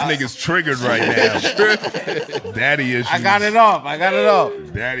 This nigga's triggered right now. Daddy issues. I got it off.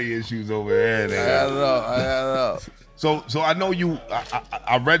 Daddy issues over there. I Nigga. got it off. So I know you.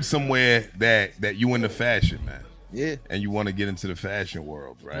 I read somewhere that you into fashion, man, Yeah. and you want to get into the fashion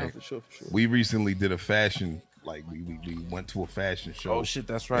world, No, right? for sure. We recently did a fashion, like we went to a fashion show. Oh shit,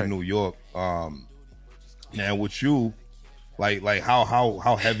 that's right. In New York. Now with you, like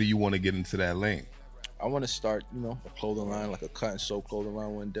how heavy you want to get into that lane? I want to start, a clothing line, like a cut and sew clothing line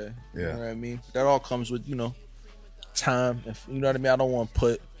one day. You Yeah. know what I mean? That all comes with, time. If you know what I mean? I don't want to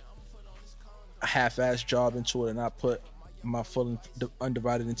put a half-ass job into it and not put my full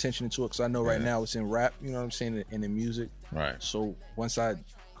undivided attention into it because I know right now it's in rap. You know what I'm saying? And in music. Right. So once I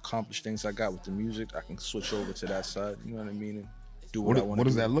accomplish things I got with the music, I can switch over to that side. You know what I mean? And do what I want to do. What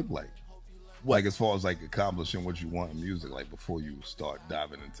does that look like? Like as far as like accomplishing what you want in music, like before you start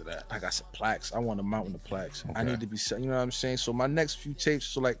diving into that. I got some plaques. I want a mountain of plaques. Okay. I need to be, you know what I'm saying? So my next few tapes,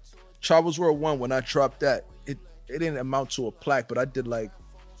 so like Chavo's World 1, when I dropped that, it didn't amount to a plaque, but I did like,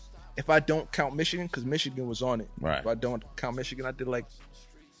 if I don't count Michigan, because Michigan was on it. Right. If I don't count Michigan, I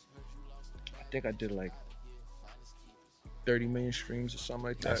think I did like 30 million streams or something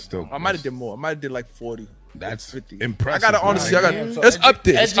like that. That's still I might have did more. I might have did like 40. That's 50. impressive. I gotta honestly, So it's up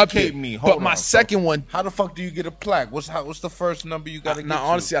there. It's up there. educate me. Hold But my on. second one, How the fuck do you get a plaque? What's the first number you gotta get? now to?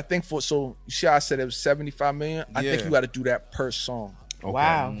 honestly, I think you see how I said it was 75 million? I think Yeah. you got to do that per song. Okay.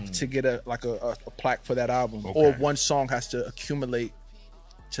 Wow. To get a plaque for that album, Okay. or one song has to accumulate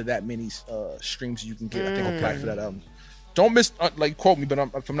to that many streams you can get. I think a plaque for that album. Don't quote me, but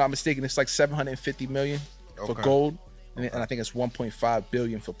if I'm not mistaken, it's like 750 million for Okay. gold, and I think it's 1.5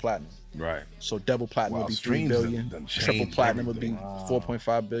 billion for platinum. Right. So double platinum Wow, would be 3 streams billion. done Triple changed platinum would everything. be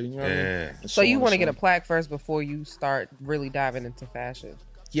 4.5 billion. You know what I mean? Yeah. And So you on want to and get a so on. plaque first before you start really diving into fashion?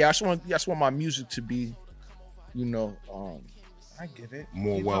 Yeah, I just want my music to be, I get it.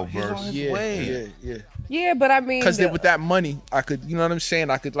 More well versed. yeah. Yeah, but I mean, Because with that money, I could, you know what I'm saying?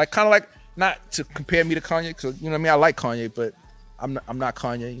 I could kind of not to compare me to Kanye, because you know what I mean. I like Kanye, but I'm not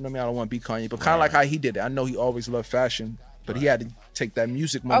Kanye. You know what I mean? I don't want to be Kanye, but kind of like how he did it. I know he always loved fashion, but he had to take that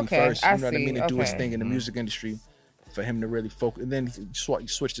music money Okay, first. You I know what I see. mean? And do his Okay. thing in the music industry for him to really focus. And then he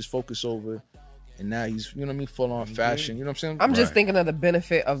switched his focus over, and now he's, you know what I mean, full on fashion. You know what I'm saying? I'm just Right. thinking of the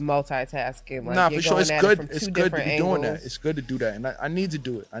benefit of multitasking. Like Nah, you're for sure, going it's at it good. from It's two good to be different doing that. angles. It's good to do that, and I need to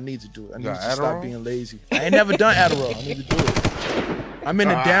do it. I need to do it. I need to got stop Adderall? being lazy. I ain't never done Adderall. I need to do it. I'm in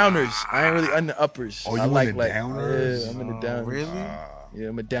the downers. I ain't really in the uppers. Oh, you I in like the downers? Yeah, I'm in the downers. Really? Yeah,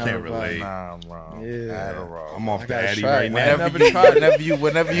 I'm a downer. Can't relate. Nah, I'm wrong. Yeah. Adderall. I'm off I the gotta Addy try right it. now. I never tried it.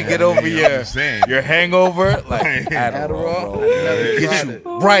 Whenever you get over I'm saying. your hangover, like Adderall, Adderall? bro. I never Get tried you it.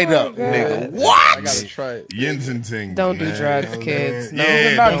 right up, nigga. I What? gotta try it. Yins and things. Don't do man. drugs, kids. No,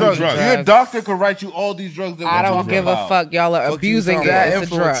 Yeah, Not don't drugs. do drugs. Your doctor could write you all these drugs that I we're don't talking give a about. fuck. Y'all are Fuck you abusing talking it. about. Bad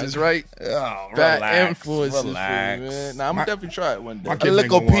It's a drug. influences, right? Oh, Bad relax, influences, relax. man. Nah, I'm gonna definitely try it one day. My A kids ain't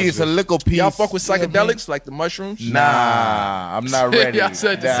little gonna watch piece, a this. little piece. Y'all fuck with You know what I mean? psychedelics like the mushrooms? Nah, I'm not ready. Y'all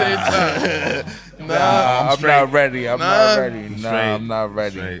said at the same time. Nah, I'm not ready. I'm Nah. not ready. Straight. Nah, I'm not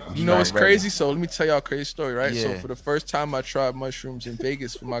ready. Straight. You know Not what's ready. crazy? So let me tell y'all a crazy story, right? So Yeah. for the first time I tried mushrooms in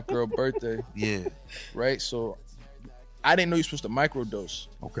Vegas for my girl's birthday, Yeah. right? So I didn't know you're supposed to microdose.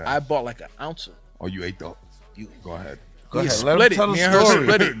 Okay. I bought like an ounce of. Oh, you ate the. Go ahead. Go We ahead. split Let him it. tell Me the and her story.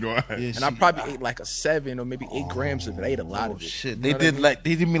 split it. Go ahead. Yeah, And I probably ate like a 7 or maybe 8 grams of it. I ate a lot Oh of it. shit! You know They what I did mean? like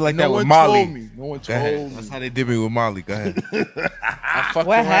they did me like No that with one Molly. told me. No one Go ahead. told That's me. how they did me with Molly. Go ahead. I fucked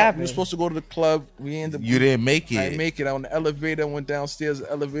What around. happened? We were supposed to go to the club. We ended up. You didn't make I it. didn't make it. I went on the elevator. I went downstairs.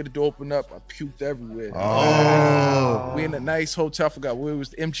 The elevator door opened up. I puked everywhere. Oh. We in a nice hotel. I forgot where it was.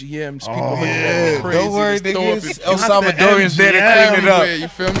 The MGMs. People Oh, looking at yeah. me crazy. Don't worry, The store niggas. is El puking Salvadorian's there to clean it up. everywhere, you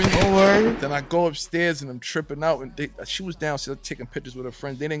feel me? Don't worry. Then I go upstairs and I'm tripping out. And she was downstairs taking pictures with her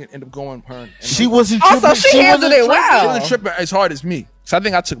friends. They didn't end up going. Her and She her- wasn't Also, tripping. she handled it She well. wasn't tripping as hard as me. So I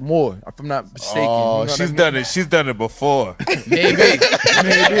think I took more, if I'm not mistaken. Oh, You know what I she's mean? done it. She's done it before. Maybe.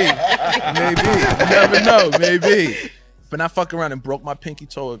 You never know. Maybe. But I fuck around and broke my pinky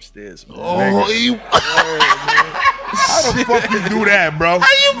toe upstairs. Man. Oh, you. How the fuck you do that, bro?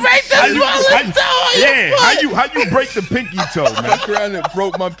 You break the swollen toe. Yeah. How you break the pinky toe, man? Fuck around and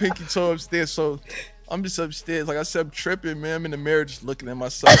broke my pinky toe upstairs. So I'm just upstairs. Like I said, I'm tripping, man. I'm in the mirror just looking at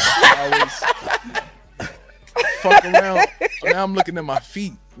myself. I was fuck around. Now I'm looking at my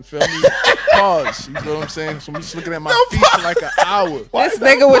feet. You feel me? Pause. You know what I'm saying? So I'm just looking at my feet for like an hour. This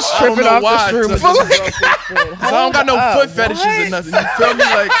nigga was I don't tripping know off why. the shroom. So I don't got no foot fetishes or nothing. You feel me?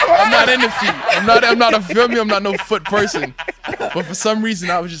 Like I'm not into feet. I'm not a feel me. I'm not no foot person. But for some reason,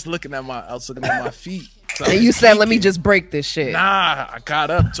 I was just looking at my feet. So I And was you said, "Let me peeking. just break this shit." Nah, I got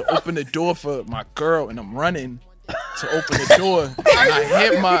up to open the door for my girl, and I'm running to open the door, and I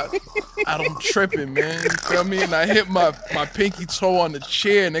hit I'm tripping, man. You feel me? And I hit my pinky toe on the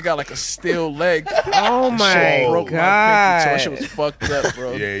chair, and they got like a steel leg. Oh my Broke my pinky toe. god! That shit was fucked up,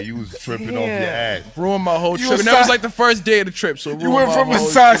 bro. Yeah, you was tripping off your ass. Ruined my whole You trip. was And that was si- like the first day of the trip. So it You ruined went my from a whole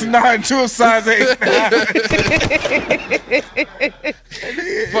size trip. 9 to a size 8.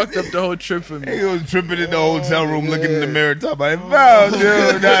 Fucked up the whole trip for me. He was tripping in the hotel room, looking in the mirror, talking about, "No,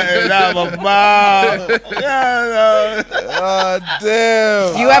 dude, I'm a mom." Oh,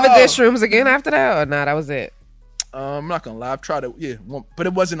 damn. You ever did shrooms again after that, or nah? That was it. I'm not gonna lie. I've tried it, but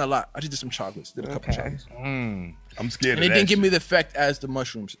it wasn't a lot. I just did some chocolates. Did a couple chocolates, I'm scared and of it that didn't give shit. me the effect as the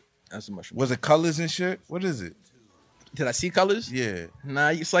mushrooms. Was it colors and shit? What is it? Did I see colors? Yeah. Nah,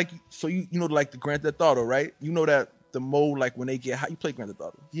 it's like so you know like the Grand Theft Auto, right? You know that the mode like when they get high. You play Grand Theft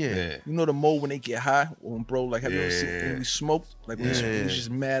Auto. Yeah. You know the mode when they get high, when bro like have you ever seen when we smoked like when Yeah. it's just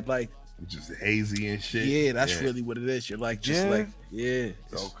mad like Just hazy and shit. yeah, that's really what it is. You're like just Yeah? like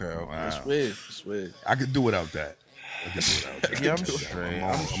it's, Okay. Wow. it's weird. It's weird. I could do without that. Yeah, I'm straight.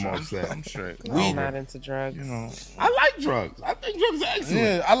 I'm all set. I'm straight. I'm not into drugs. You know. I like drugs. I think drugs are excellent.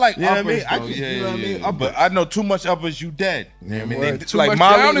 Yeah, I like You know what I uppers. mean? I though. could- Yeah, you know what I mean? yeah. But I know too much uppers, you dead. You know what I mean? Word. They- Too like much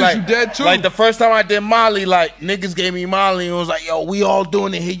Molly, downers, like, you dead too. Like the first time I did Molly, like niggas gave me Molly and was like, "Yo, we all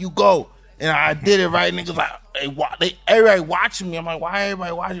doing it. Here you go." And I did it right. Niggas like, everybody watching me. I'm like, why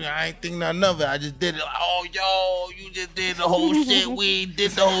everybody watching me? I ain't think nothing of it. I just did it. Like, oh, yo, you just did the whole shit. We did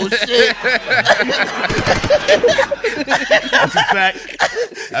the whole shit. That's a fact.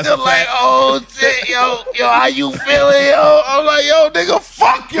 That's They're a like, fact. oh shit, yo, how you feeling, yo? I'm like, yo, nigga,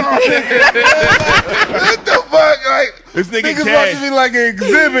 fuck y'all, nigga. What the fuck, like, This nigga niggas Cash. watching me like an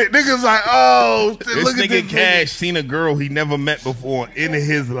exhibit. Niggas like, oh, shit, This look at nigga this Cash seen a girl he never met before in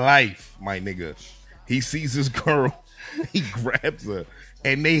his life, my nigga. He sees this girl, he grabs her,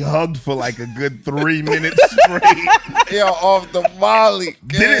 and they hugged for like a good 3 minutes straight. nigga. Yo, off the Molly.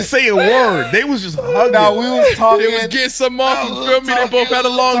 Didn't say a word. They was just hugging. Now we was talking. They was getting some off. You feel me? They both had a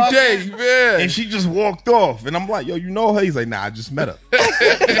long day. Yeah. and she just walked off. And I'm like, yo, you know her? He's like, nah, I just met her. The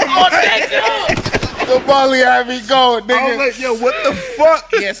Molly had me going, I nigga. was like, yo, what the fuck?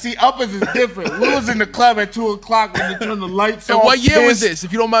 Yeah, see, uppers is different. We was in the club at 2 o'clock when they turned the lights And off. what year was pissed. this?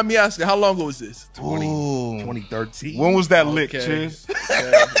 If you don't mind me asking, how long ago was this? 2013. When was that lick, Okay. Chiz?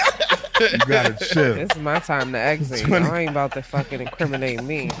 You gotta chill. This is my time to exit. I ain't about to fucking incriminate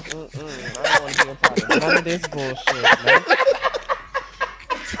me. I don't want to be a part of none of this bullshit, man.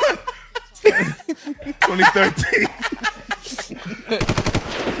 2013.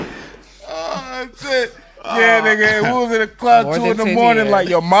 Oh, shit. Yeah, nigga, we was in the club More 2 than in the 10 morning. years. Like,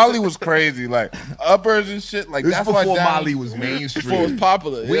 yo, Molly was crazy. Like, uppers and shit. Like, This that's is why before down- Molly was Before it was mainstream.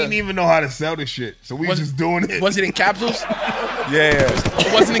 popular. We yeah. didn't even know how to sell this shit. So we was just doing it. Was it in capsules? Yeah.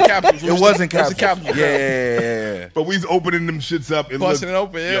 It wasn't in capsules. It wasn't It was capsules. in capsules. Yeah. But we was opening them shits up. It Busting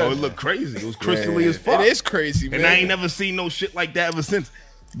looked, it open, yeah. Yo, it looked crazy. It was crystally Yeah. as fuck. It is crazy, man. And I ain't never seen no shit like that ever since.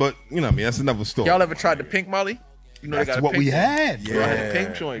 But, you know what I mean? That's another story. Y'all ever tried the pink Molly? You know That's they got a what pink we one. had. Y'all had the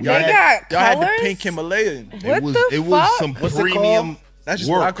pink joint. They Y'all got y'all had the colors? pink Himalayan. What was, the it was fuck? some What's it premium That's just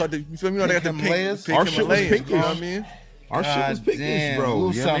what I work. call the. You feel me? You know they got the Himalayas? pink Our shit was Himalayan. You know what I pinkish. mean? Our shit was pinkish, damn, bro. We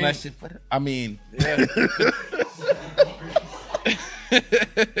was You know selling what I that shit for I mean,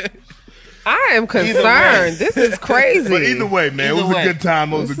 I am concerned. This is crazy. But either way, man, it Either was way. a good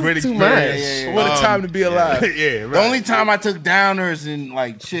time. It was This a great is too experience. much. What a time to be alive. Yeah, right. the only time I took downers and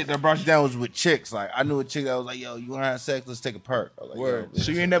like shit that brought you down was with chicks. Like I knew a chick that was like, "Yo, you wanna have sex? Let's take a perk." I was like, Word. yo,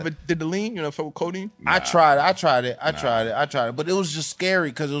 So you ain't never did the lean? You know, fuck with codeine? I tried it, but it was just scary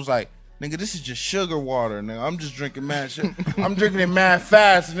because it was like, nigga, this is just sugar water, nigga. I'm just drinking mad shit. I'm drinking it mad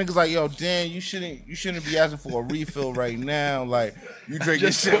fast, and niggas like, yo, damn, you shouldn't be asking for a refill right now. Like, you drink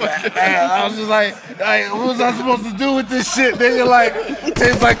this shit mad fast. I was just like, what was I supposed to do with this shit, nigga? Like,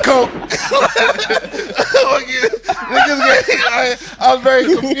 tastes like Coke. I was very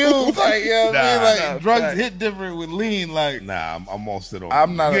confused. Like, you know what I mean? Like, drugs hit different with lean. Like, Nah, I'm all set on.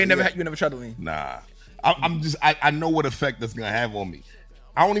 I'm not. You never tried the lean? Nah, I'm just. I know what effect that's gonna have on me.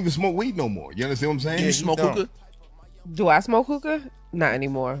 I don't even smoke weed no more. You understand what I'm saying? Do you smoke don't. hookah? Do I smoke hookah? Not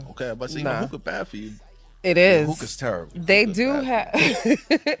anymore. Okay, I'm about to say, Nah. hookah bad for you. It is. Hookah's terrible. They do have.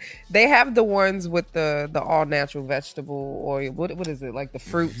 They have the ones with the all natural vegetable or what is it like the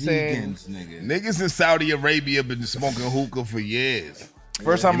fruits and Vegans, nigga. Niggas in Saudi Arabia been smoking hookah for years.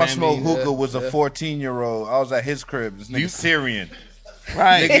 First time I You know what I smoked mean? hookah was a 14-year-old. I was at his crib. This nigga Syrian.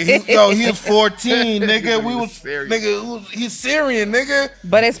 Right. Nigga, he was 14, nigga. Syrian. He's Syrian, nigga.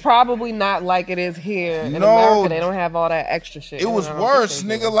 But it's probably not like it is here in No. America. They don't have all that extra shit. It was I don't worse, think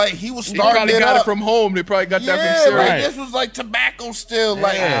they do. nigga. Like he was They starting probably it got up. it from home. They probably got that yeah, from Syria. like Right. this was like tobacco still.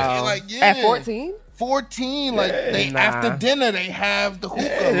 Like, Wow. like yeah. At 14? 14, like they Nah. after dinner they have the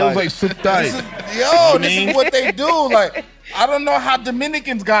hookah. It was like subtight. This is what they do. Like I don't know how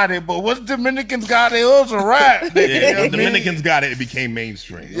Dominicans got it, but once Dominicans got it, it was a rap. nigga. You know Yeah, what I the mean? Dominicans got it. It became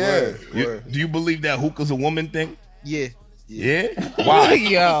mainstream. Yeah. Do you believe that hookah's a woman thing? Yeah. Yeah. Why?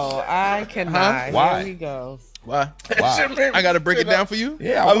 Yo, I cannot. Why? Here we go. Why? Why? I got to break it down for you?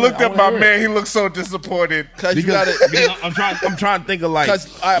 Yeah. I looked at my wanna hear man. He looked so disappointed. Because you got Because, to. because I'm trying to think of like.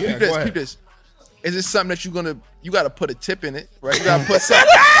 Because Yeah, go ahead. peep this. Is it something that you got to put a tip in it, right? You got to put something.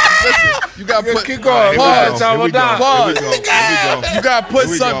 You gotta put. Keep going. Pause. Here we go. Pause. Here we go. You gotta put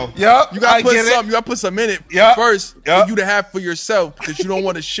Here we some. go. Yup. You gotta I put get some. it. You gotta put some in it Yup. first Yup. for you to have for yourself because you don't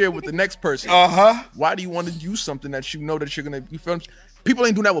want to share with the next person. Uh-huh. Why do you want to use something that you know that you're gonna? You feel? People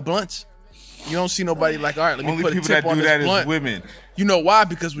ain't doing that with blunts. You don't see nobody like, all right, let me Only put a people tip that on do this that blunt. is women. You know why?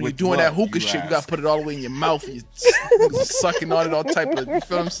 Because when With you're doing that what, hookah you shit, you ask? gotta put it all the way in your mouth. You sucking on it, all type of. You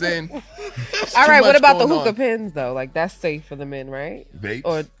feel what I'm saying? All right, what much about the going hookah on. pins though? Like that's safe for the men, right? Vapes?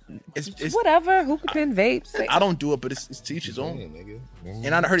 Or It's whatever, hookah pin, vapes. Safe. I don't do it, but it's to each his own.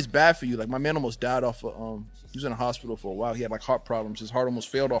 And I heard it's bad for you. Like my man almost died off of he was in the hospital for a while. He had like heart problems. His heart almost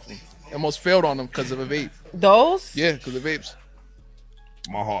failed off him. It almost failed on him because of a vape. Those? Yeah, because of vapes.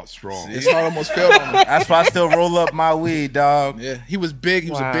 My heart's strong. His heart almost failed on him. That's why I still roll up my weed, dog. Yeah, he was big.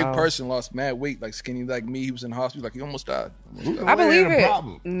 He was a big Wow. person. Lost mad weight, like skinny like me. He was in the hospital. Like he almost died. I believe ain't a it.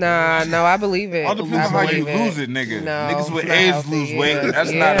 problem. Nah, no, I believe it. All depends I on how you believe lose it, nigga. No, Niggas with it's not AIDS healthy lose weight. either.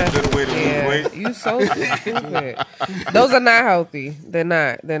 That's not a good way to Yeah. lose weight. You so stupid. Those are not healthy. They're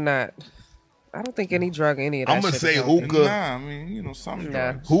not. They're not. I don't think any drug, any of that. I'm gonna shit say is healthy. hookah. Nah, I mean, you know, some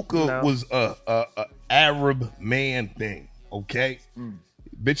Nah. drugs. Hookah No. was a Arab man thing. Okay,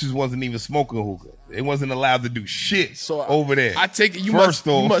 bitches wasn't even smoking hookah. They wasn't allowed to do shit So over there. I take it you First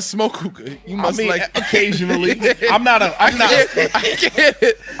you off- must smoke hookah. You I must mean, like occasionally. I'm not. I get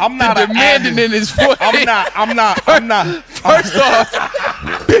it. I'm not the a demanding avid- in his voice. I'm not. First off,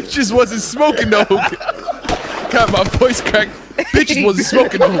 bitches wasn't smoking no hookah. Got my voice cracked. Bitches wasn't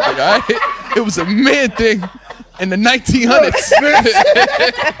smoking no hookah, all right? It was a man thing in the 1900s.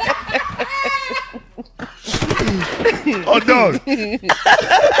 Oh, dog.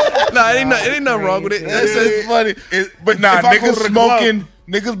 Nah, it ain't nothing wrong with it. That's just funny. But nah, if I go niggas to the smoking,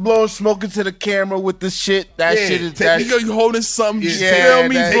 niggas blowing smoking to the camera with the shit. That Yeah, shit is take that. You holding something, you Yeah, feel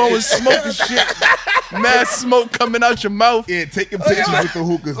me? that- Blowing smoke and shit. Mad smoke coming out your mouth. Yeah, taking pictures with the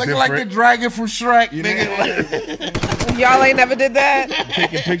hookahs Looking different. like the dragon from Shrek, You know? nigga. Y'all ain't never did that.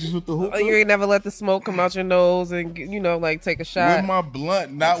 Taking pictures with the Oh, hookah. you ain't never let the smoke come out your nose and like take a shot. With my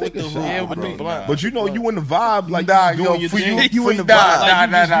blunt, not with the hookah. Yeah, with the bro. blunt. But you know, you in the vibe, like Nah, you doing yo, your for thing. you- You for in the you- vibe, nah, like nah, you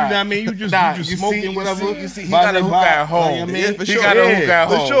nah, just, you know nah. what I mean? You just Nah, you you smoking see, whatever. You see, he By got a the hookah vibe. at home. You know what I Yeah, mean? for He sure. got a Yeah, hookah at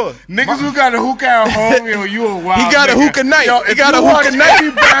for home. sure. Niggas who got a hookah at home, yo, you a wild He got a nigga. hookah night. Yo, He if got you a watch hookah night.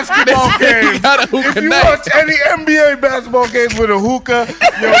 any basketball He games, got a hookah if you night. watch any NBA basketball games with a hookah,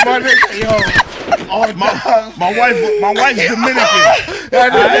 yo, my nigga, yo, My wife's Dominican.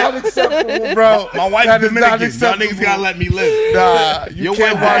 that is not acceptable, bro. My wife's That is not Dominican. Y'all acceptable. niggas gotta let me live. Nah, you Your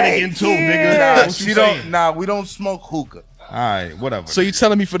can't wife watch. Dominican too, nigga. Nah, What you she saying? don't. Nah, we don't smoke hookah. All right, whatever. So you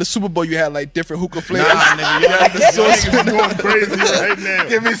telling me for the Super Bowl you had like different hookah flavors? Nah, nigga, y'all niggas going crazy right now.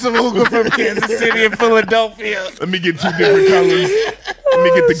 Give me some hookah from Kansas City and Philadelphia. Let me get two different colors. Let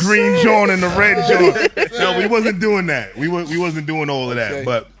me get the green joint and the red joint. No, we wasn't doing that. We wasn't doing all of that. Okay.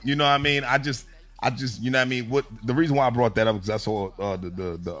 But you know what I mean? I just you know what I mean? What the reason why I brought that up is I saw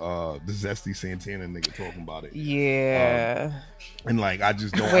the Zesty Santana nigga talking about it. Yeah. And like I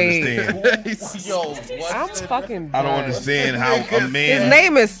just don't Wait. understand. Yo, I'm fucking I don't done. understand how a His man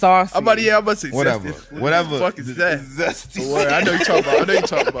name is Saucy. I'm about to say Whatever. zesty. Whatever. What the fuck is that? Zesty. Word, I know you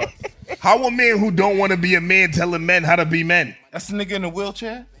talking about. how a man who don't want to be a man telling men how to be men. That's the nigga in the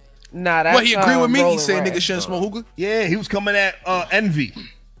wheelchair? Nah, that's What, he agree with me? He Rolling saying Red. niggas shouldn't smoke hookah? Yeah, he was coming at Envy.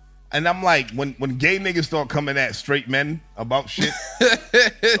 And I'm like, when gay niggas start coming at straight men about shit,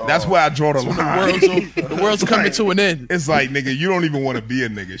 that's where I draw the line. The world's coming to an end. It's like, nigga, you don't even want to be a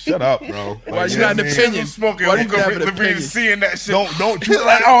nigga. Shut up, bro. Why Like, you know got what an I mean? opinion? Smoking Why do you hookah, have an be opinion? seeing that shit. Don't you like,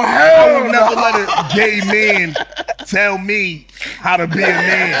 like? oh, hell I will never let a gay man tell me how to be a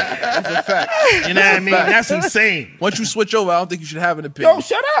man. That's a fact. You know what I mean? That's insane. Once you switch over, I don't think you should have an opinion. Yo,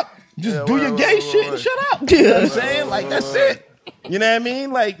 shut up. Just do your gay shit and shut up. You know what I'm saying? Like, that's it. You know what I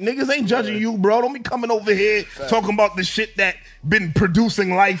mean? Like, niggas ain't judging you, bro. Don't be coming over here talking about the shit that been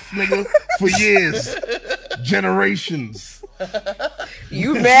producing life, nigga, for years. Generations.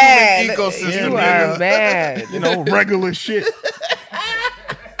 You mad. ecosystem, You nigga. are mad. You know, regular shit.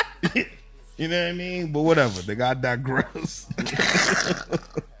 You know what I mean? But whatever. They got digress.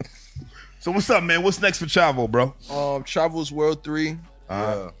 So what's up, man? What's next for Chavo, bro? Chavo's World 3.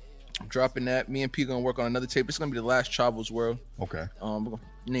 I'm dropping that. Me and P gonna work on another tape. It's gonna be the last Chavo's World. Okay. We're gonna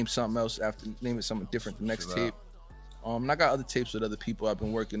name something else after, name it something different the next tape. And I got other tapes with other people I've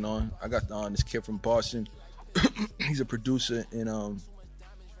been working on. I got this kid from Boston. He's a producer, and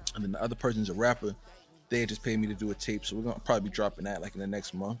then the other person's a rapper. They just paid me to do a tape, so we're gonna probably be dropping that like in the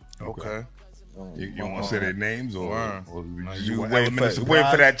next month. Okay. You don't want to say their names or You waiting waiting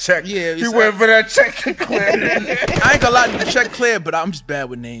for that check. Yeah, you waiting for that check to clear. I ain't gonna lie to you, check clear, but I'm just bad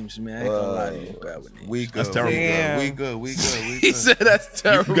with names, man. I ain't gonna lie to you, bad with names. We good. That's terrible. Damn. We good. He said that's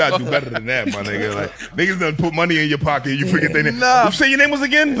terrible. You gotta do better than that, my nigga. Like niggas done put money in your pocket. You forget their name. Nah. You say your name was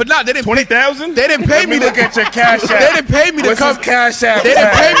again? But nah, they didn't 20,000. They didn't pay me to Look at your cash app. They didn't pay me to What's come. his cash app? They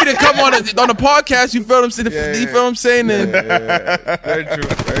didn't pay me to come on the podcast. You feel what I'm saying? You feel what I'm saying? Then Very true.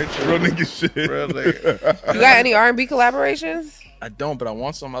 Very true. Real nigga shit. Real nigga. You got any R&B collaborations? I don't, but I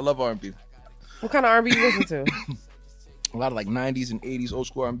want some. I love R&B. What kind of R&B you listen to? A lot of like 90s and 80s old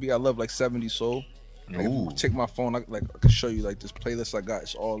school R&B. I love like 70s soul. Like, if you take my phone, I can show you like this playlist I got.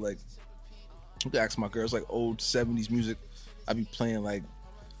 It's all like, you can ask my girls, like old 70s music. I be playing like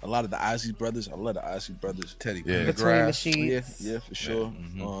a lot of the Ozzy Brothers. I love the Ozzy Brothers. Teddy. Yeah. Between the Sheets. Yeah, for sure.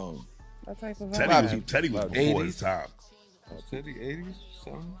 That type of Teddy was before 80s. his time. Teddy 80s?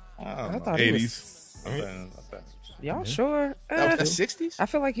 Something? I thought he 80s. was. Y'all sure? That was the 60s? I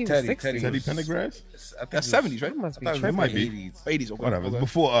feel like he was Teddy, 60. Teddy Pendergrass? That's 70s, right? It must be It tripping. might be. be 80s. Okay. Whatever. It's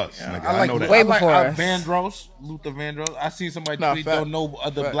before us. Nigga. I I know that. Way I like before us. Vandross, Luther Vandross. I seen somebody Nah, tweet fact. though, no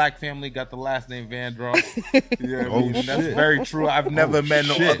other Fact. black family got the last name Vandross. Yeah, Oh, that's shit. very true. I've never met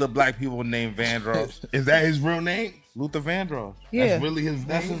no shit. other black people named Vandross. Is that his real name? Luther Vandross. Yeah. That's really his name?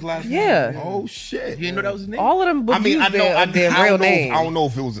 That's his last name. Yeah. Oh, shit. You didn't know that was his name? All of them I mean, I use know. their I real don't know name. I don't know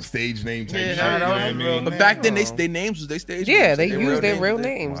if it was a stage name type shit. nah, You know what I that was mean? real But back then, their names was they stage Yeah, names. they Their used their names real was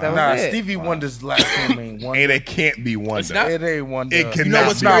they- names. That Nah, was it. Stevie Wonder's last name ain't Wonder. And it can't be Wonder. not. It ain't Wonder. It cannot You know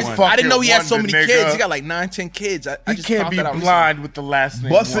what's be crazy? Wonder. I didn't know he had so Wonder, many nigga. kids. He got like 9, 10 kids. I He just can't found be that out blind with the last name.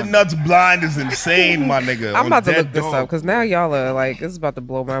 Bustin' Wonder. Nuts Blind is insane, my nigga. I'm On about to Dead look this Dog. up because now y'all are like, this is about to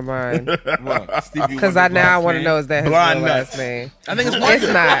blow my mind. Because Because now I want to know is that his Blind real Nuts. last name? I think it's Wonder.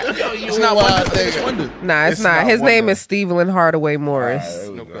 It's not. It's not Wonder. I think it's Wonder. Nah, it's not. His name is Stephen Hardaway Morris.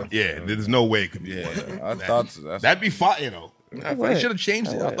 Yeah, there's no way it could be Wonder. I thought so. That'd be fire, though. I should have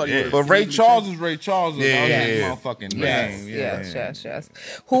changed it. I thought Yeah. he But Ray Charles is Ray Charles. Yeah, Yeah, yeah, his yeah. motherfucking Yes, name. yes.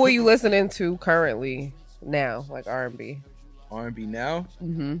 Who are you listening to currently now, like R&B? R&B now.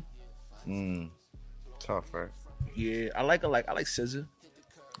 Tough, right? Yeah, I like SZA.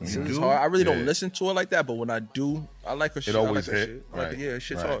 SZA's hard. I really don't listen to her like that, but when I do, I like her shit. always I like her hit. shit. I like Right. it. Yeah,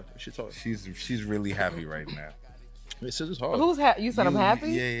 shit's Right. hard. Shit's hard. She's really happy right now. Yeah, SZA's hard. Who's you said I'm happy?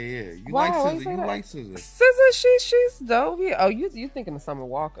 Yeah. You Why? like Why you SZA. say You that? like SZA. SZA, she's dope. Yeah. Oh, you thinking of Summer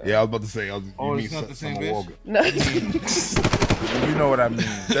Walker? Yeah, I was about to say. You it's mean not the same Summer bitch? Walker. No. You know what I mean.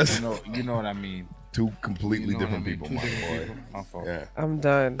 You know what I mean. Two completely You know different what I mean? people, Two my different boy. people. My fault. Yeah. I'm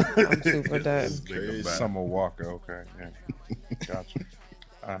done. I'm super done. Summer Walker. Okay. Yeah. Gotcha.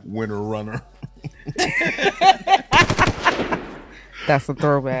 Winter Runner. That's a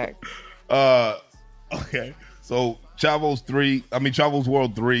throwback. Okay. So Chavo's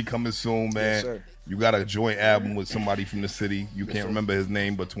World 3 coming soon, man. Yes, sir. You got a joint album with somebody from the city. You can't remember his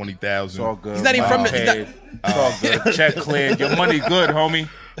name, but 20,000. It's all good. He's not even from the- he's not- It's all good. Check cleared. Your money good, homie. You know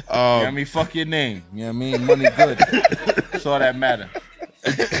what I mean? Fuck your name. You know what I mean? Money good. That's all that matter.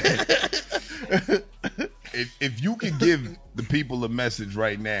 If you could give the people a message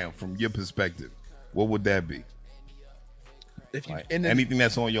right now from your perspective, what would that be? If you Like, in the, anything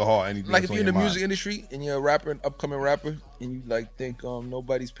that's on your heart, anything like that's if on you're in your the mind. music industry and you're a rapper, an upcoming rapper, and you like think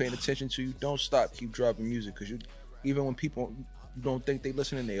nobody's paying attention to you, don't stop. Keep dropping music because even when people don't think they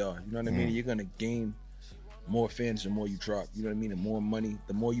listening, they are. You know what I mean? You're gonna gain more fans the more you drop. You know what I mean? The more money,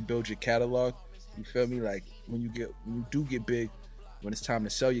 the more you build your catalog. You feel me? Like when you do get big, when it's time to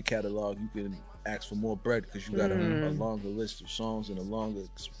sell your catalog, you can ask for more bread because you got a longer list of songs and a longer.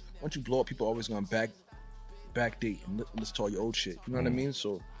 Once you blow up, people are always gonna backdate and listen to all your old shit. You know what I mean?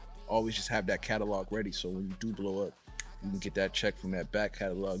 So always just have that catalog ready. So when you do blow up, you can get that check from that back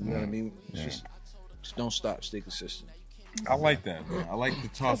catalog. You know what I mean? Just don't stop. Stay consistent. I like that, man. I like the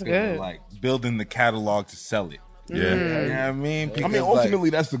topic good. of like building the catalog to sell it. Yeah. You know what I mean? I mean, Because, ultimately,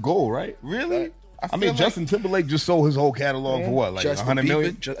 that's the goal, right? really? I mean, feel Justin Timberlake just sold his whole catalog for what, like Justin 100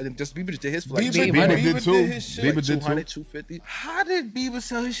 million? Bieber, I think Justin Bieber just did his for like Bieber- Bieber Bieber did too. did his shit. Bieber did 200, too. 250. How did Bieber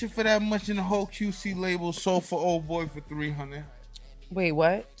sell his shit for that much and the whole QC label sold for Old Boy for 300? Wait,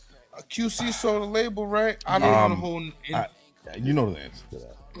 what? QC sold the label, right? I don't know the whole. You know the answer to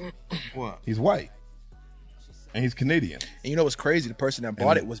that. What? He's white. And he's Canadian. And you know what's crazy? The person that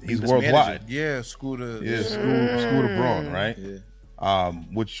bought it was He's Bieber's worldwide. manager. Yeah, Scooter. Yeah, Scooter Braun, right? Yeah.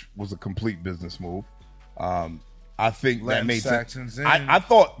 Which was a complete business move. I think that Letting made sense. Saxons in. I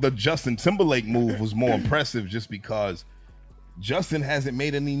thought the Justin Timberlake move was more impressive just because Justin hasn't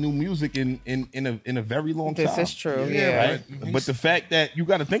made any new music in a very long time. This is true. Yeah, Yeah. Right? But the fact that you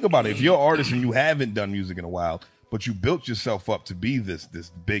got to think about it, if you're an artist and you haven't done music in a while, but you built yourself up to be this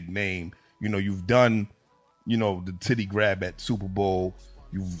big name, You know, you've done, you know, the titty grab at Super Bowl.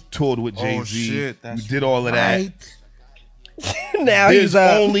 You've toured with Jay-Z. You did all of that. Now there's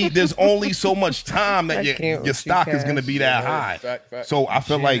only so much time that your stock is going to be that high. Fact. So I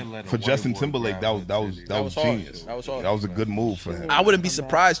feel like for Justin Timberlake, that was genius. That was hard. That was a good move for him. I wouldn't be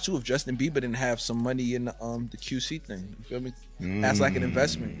surprised too if Justin Bieber didn't have some money in the QC thing. You feel me? As like an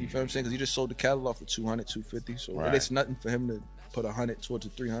investment. You feel what I'm saying? Because he just sold the catalog for 200, 250. So it's nothing for him to put 100 towards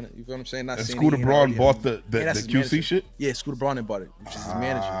the 300. You feel what I'm saying? Not and saying Scooter Braun bought the QC shit? Yeah, Scooter Braun bought it, which is his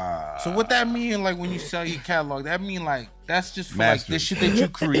manager. So what that mean, like when you sell your catalog, that mean like that's just for like the shit that you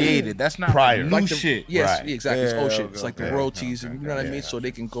created. That's not prior like new shit. Yes, exactly. It's old shit. It's like the okay, royalties, and you know what I mean? So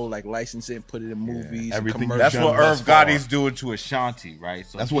they can go like license it and put it in movies. Everything. That's what Irv Gotti's doing to Ashanti, right?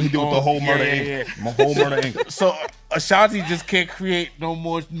 So that's what he did with the whole Murder Inc. Whole Murder Inc. So Ashanti just can't create no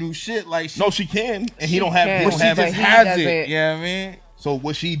more new shit. Like no, she can, and he don't have. But she just has it. You know what I mean? So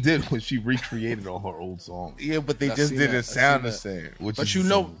what she did was she recreated all her old songs. Yeah, but they just didn't sound the same. But you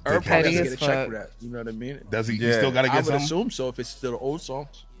know, Irv probably has to get a check for that. You know what I mean? Does he? You still got to get something? I would assume so if it's still old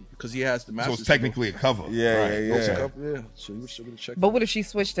songs. Because he has the masters. So it's technically a cover. Yeah. So you were still gonna check. But what if she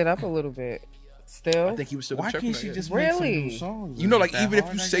switched it up a little bit? Still, I think he was still. Why check can't that, she yeah. just make some new songs? You know, like even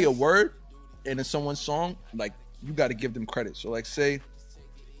if you say a word and it's someone's song, like you got to give them credit. So like say,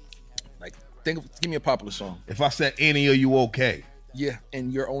 like give me a popular song. If I said Annie, are you okay? Yeah,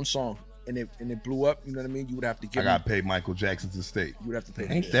 and your own song. And it blew up, you know what I mean? You would have to give. I got to pay Michael Jackson's estate. You would have to pay.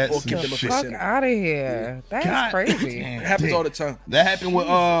 Ain't that some shit? Fuck out of here! That's crazy. It happens all the time. That happened with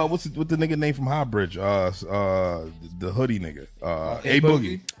what's the nigga name from High Bridge? The hoodie nigga. A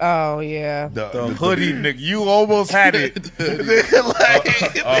Boogie. Oh yeah. The hoodie nigga. You almost had it.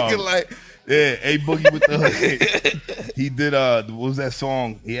 Nigga like. Yeah, A Boogie with the hood. He did what was that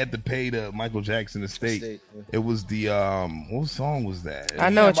song? He had to pay the Michael Jackson estate. It was the what song was that? I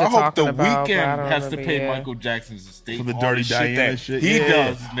know what you're talking about. The Weeknd has to pay Michael Jackson's estate for the Dirty Diana shit. He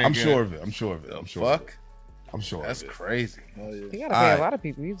does. Nigga. I'm sure of it. I'm sure. That's crazy. You gotta pay a lot of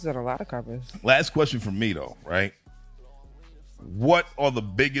people. He's done a lot of covers. Last question for me though, right? What are the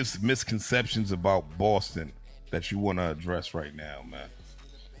biggest misconceptions about Boston that you want to address right now, man?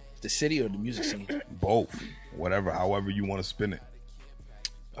 The city or the music scene? Both. However you want to spin it.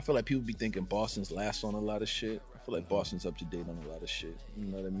 I feel like people be thinking Boston's last on a lot of shit. I feel like Boston's up to date on a lot of shit. You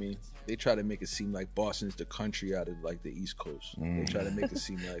know what I mean? They try to make it seem like Boston's the country out of like the East Coast. They try to make it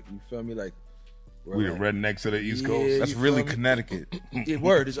seem like, you feel me? Like we the rednecks of the East Coast. That's really Connecticut.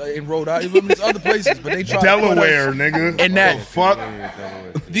 Word is in Rhode Island. There's other places, but they try Delaware, to nigga. And that fuck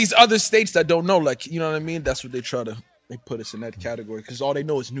these other states that don't know, like you know what I mean. That's what they try to. They put us in that category because all they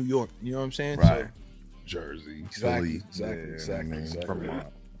know is New York. You know what I'm saying? Right. So, Jersey, exactly, Philly. Exactly. Vermont.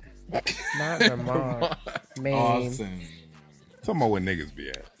 Not Vermont. Maine. Awesome. Talking about where niggas be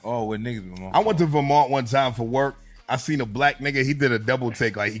at. Oh, where niggas be at. I went to Vermont one time for work. I seen a black nigga. He did a double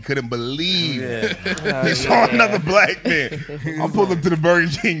take. Like he couldn't believe he saw another black man. I pulled up to the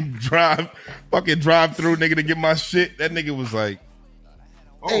Burger King drive through nigga to get my shit. That nigga was like,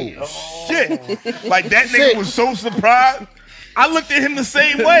 oh shit. Like that nigga was so surprised. I looked at him the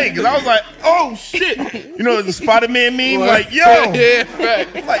same way because I was like, oh shit. You know the Spider-Man meme? Like, yo.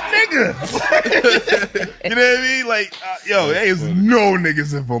 Like, nigga. You know what I mean? Like, yo, there is no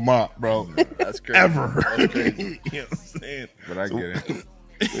niggas in Vermont, bro. That's crazy. Ever. That's crazy. You know what I'm saying? But I get it.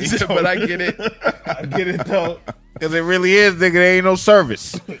 But I get it. I get it, though. Because it really is, nigga. There ain't no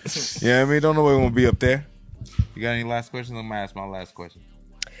service. Yeah, I mean, don't know where we're going to be up there. You got any last questions? I'm going to ask my last question.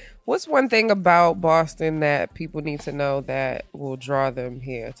 What's one thing about Boston that people need to know that will draw them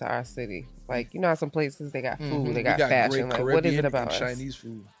here to our city? Like, you know how some places they got food, they got fashion. Like, what is it about us? Chinese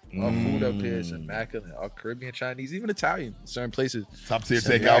food. Our food up here is immaculate. Our Caribbean, Chinese, even Italian. Certain places. Top tier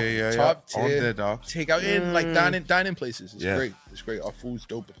takeout. Yeah. Top On tier there, dog. takeout in like dining places. It's Yeah. great. It's great. Our food's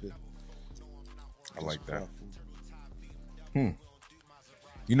dope up here. I like that.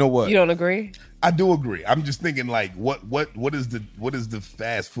 You know what? You don't agree? I do agree. I'm just thinking like what is the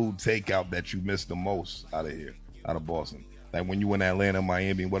fast food takeout that you miss the most out of here, out of Boston? Like when you in Atlanta,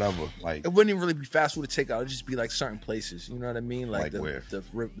 Miami, whatever. Like It wouldn't even really be fast food to take out. It'd just be like certain places. You know what I mean? Like the, where? the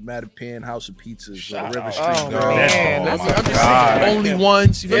Mattapan House of Pizzas, Shout or River out. Street. Oh, Grill. man. I'm That's just saying, only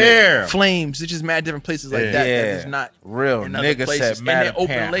ones. You feel me? Yeah. Flames. There's just mad different places like that. That is not Real in other nigga places. said And they're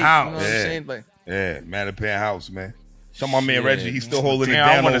open Mattapan late. House. You know what I'm saying? Like, yeah, Mattapan House, man. Show my man Reggie. He's still holding Damn,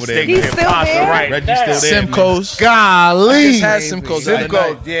 it I down want over to there. steak He's hip still hop there? right Reggie's there. still there. Simcoe's. Golly. Just had Simcoe's the other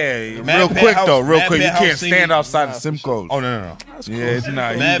Simcoe's, night. yeah. Mad Real Pet quick House- though, real Mad quick. You Pet House can't seen- stand outside of Simcoe's. Oh no. Yeah, it's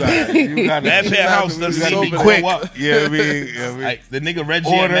not. Mad You got Mad Pet House You doesn't gotta see be me quick. grow up. Yeah, I mean, Like the nigga Reggie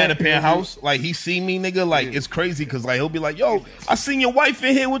Order. at Mad Pet House, like he see me, nigga, like it's crazy because like he'll be like, "Yo, I seen your wife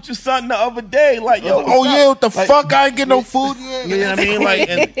in here with your son the other day." Like, yo, oh yeah, what the Like- fuck? I ain't get no food yet. You know what I mean?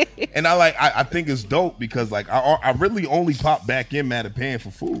 Like, and I think it's dope because like I really only pop back in Mattapan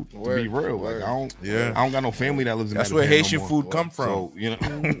for food. To be real, like I don't got no family that lives in. That's Mattapan where no Haitian more. food come from. So you know,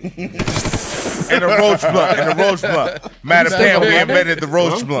 And the roach blunt. Mattapan, we invented the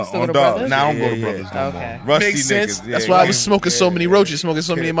roach blunt still on with the dog. brothers? now I don't go to brothers no Okay. more. Rusty Makes sense. niggas. That's yeah, why I yeah. was smoking so many roaches, smoking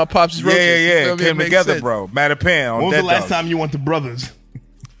so many of my pops' roaches. Yeah, You yeah, feel me? It came makes together, sense. bro. Mattapan on When was Dead the last Dog. time you went to brothers?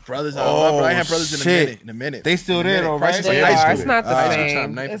 Brothers, Oh, I had brothers shit. in a minute. They still there though, Prices right? like They high are. school. It's not the High school same.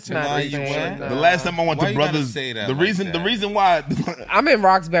 time, 9 It's to not 10. the same. The last time I went Why to you gotta brothers, say that the like reason that? why I'm in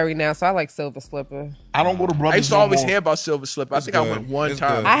Roxbury now, so I like Silver Slipper. I don't go to brothers. I used to no always more. hear about Silver Slipper. I think I good. went one It's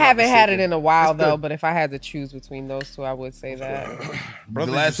time. good. I haven't had it in a while It's good. though, but if I had to choose between those two, I would say that. The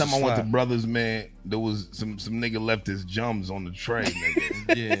last time I went to slap. brothers, man, there was some nigga left his jums on the tray,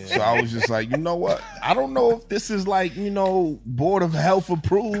 nigga. Yeah. So I was just like, you know what? I don't know if this is like, Board of Health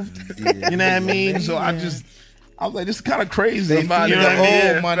approved. You know what I mean? So I was like, this is kind of crazy. You know what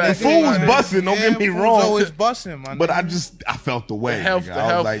I mean? The food was busting. Don't get me wrong. Always busting, man. But I felt the way. The health- nigga. the I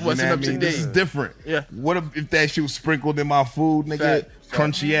was health like, wasn't what up I to mean? This date. is different. Yeah. What if that shit was sprinkled in my food, nigga? Fact.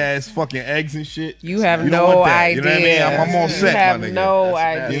 Crunchy ass fucking eggs and shit. You have don't no want that. idea. You know what I mean? I'm all You set, have my nigga. no You know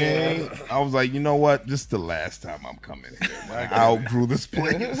idea. what I mean? I was like, you know what? This is the last time I'm coming here. Man. I outgrew this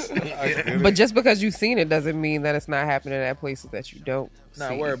place. But just because you've seen it doesn't mean that it's not happening at places that you don't. Nah,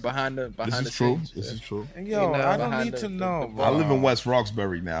 see. word behind the This is the true. scenes. This is true. Yo, You know, I don't behind need the- to the- know. I live in West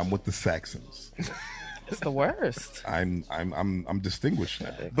Roxbury now. I'm with the Saxons. It's the worst. I'm distinguished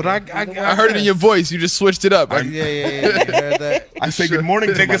now. But I heard it in your voice. You just switched it up. Yeah. You heard that? I say good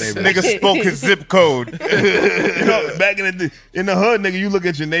morning to my neighbors. Nigga spoke his zip code. Back in the hood, nigga, you look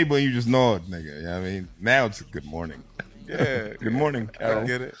at your neighbor and you just nod, nigga. You know what I mean? Now it's good morning. Yeah. Good morning, I Carol.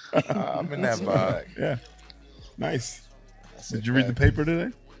 get it. I'm in that vibe. Yeah. Nice. Did you read the paper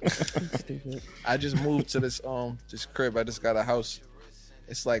today? I just moved to this crib. I just got a house.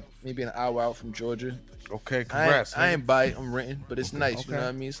 It's like maybe an hour out from Georgia. Okay, congrats. I ain't buy it. I'm renting, but it's nice. You know what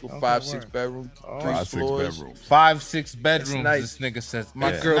I mean? It's a little 5-6 word. bedroom, 3 5-6 floors. bedroom. 5-6 bedrooms. nice. This nigga says.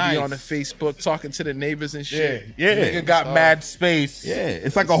 My That's girl nice. be on the Facebook talking to the neighbors and shit. Yeah. Nigga got mad space. Yeah.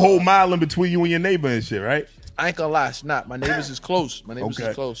 It's like a whole mile in between you and your neighbor and shit, right? I ain't gonna lie, it's not. My neighbors is close. My neighbors Okay.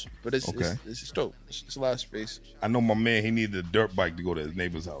 is close, but it's Okay. it's dope. It's a lot of space. I know my man, he needed a dirt bike to go to his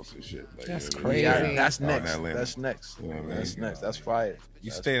neighbor's house and shit. Like, That's you know what I mean? crazy. Yeah, that's Out in next. Atlanta. That's next. Yeah, man. That's next. That's fire. You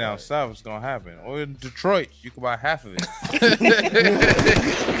That's stay down fire. south, it's gonna happen. Or in Detroit, you can buy half of it.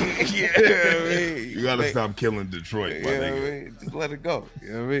 You gotta stop killing Detroit, my nigga. Just let it go. You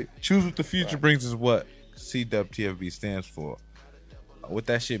know what I mean? Choose what the future brings is what CWTFB stands for. What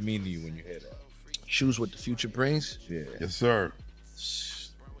that shit mean to you when you hear that? Choose what the future brings. Yeah. Yes, sir.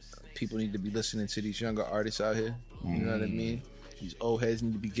 People need to be listening to these younger artists out here. You know what I mean? These old heads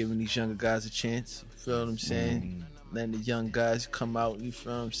need to be giving these younger guys a chance. You feel what I'm saying? Letting the young guys come out, you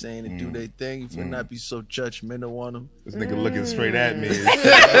feel what I'm saying, and do their thing. You feel not be so judgmental on them. This nigga looking straight at me.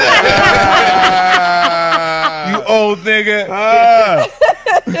 You old nigga.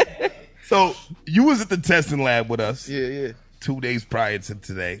 So you was at the testing lab with us Yeah, 2 days prior to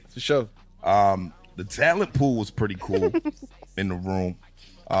today. for sure. The talent pool was pretty cool in the room.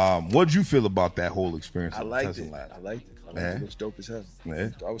 What'd you feel about that whole experience? I at the liked testing it. lab? I liked it. Yeah. It was dope as hell. Yeah.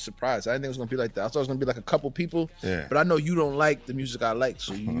 I was surprised. I didn't think it was gonna be like that. I thought it was gonna be like a couple people. Yeah. But I know you don't like the music I like,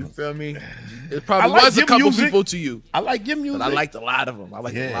 so you feel me? It probably I like was a your couple music. people to you, I like your music. but I liked a lot of them. I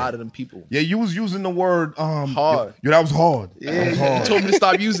liked a Yeah. lot of them people. Yeah, you was using the word Hard. Yo, that was hard. Yeah, That was you hard. told me to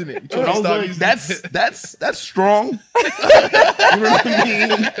stop using it. You told me I to was stop like, using it. that's strong. You know what I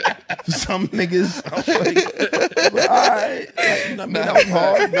mean? For some niggas, I was like, all right. You know what I mean? That was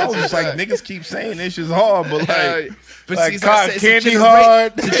hard. I was just like, niggas keep saying this shit's hard, but like, But Like see, as I cotton said, it's a candy genera-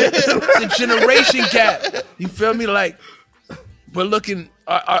 hard. It's a generation gap. You feel me? Like we're looking,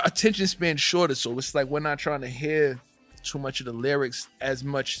 our attention span shorter, so it's like we're not trying to hear too much of the lyrics as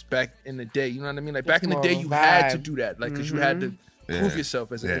much back in the day. You know what I mean? Like back in the more day, of a you had to vibe. do that, like because you had to prove Yeah.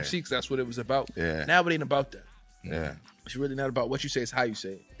 yourself as an Yeah. MC, because that's what it was about. Yeah. Now it ain't about that. yeah, It's really not about what you say; it's how you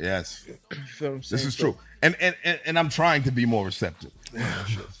say it. yes, You feel what I'm saying? this is So- true. And I'm trying to be more receptive.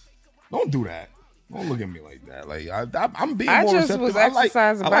 Don't do that. Don't look at me like that. Like I'm being I more just receptive. was I like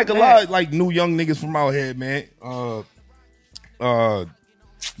exercising a my lot of like new young niggas from out here, man.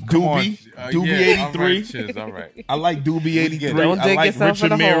 Doobie, Doobie 83. Shit, all right. I like Doobie 83. Don't I dig like yourself in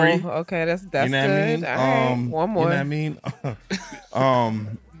Richard a Mary. hole. Okay, that's You know what I good. mean? All right, one more. You know what I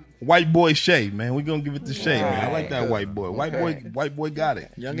mean? White boy Shay, man. We gonna give it to Shay, man. I like that white boy. White boy got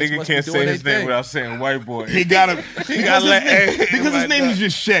it. Nigga can't say his name without saying white boy. He got him because his name is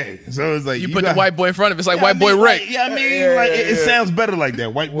just Shay. So it's like You put the white boy in front of it. It's like white boy Ray. Yeah, I mean, like it sounds better like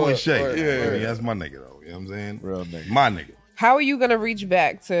that. White boy Shay. Yeah, I mean, that's my nigga though. You know what I'm saying? Real nigga. My nigga. How are you gonna reach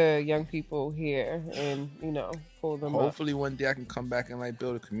back to young people here and pull them up? Hopefully one day I can come back and like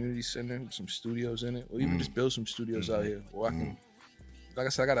build a community center with some studios in it, or even just build some studios out here. Or I can, like I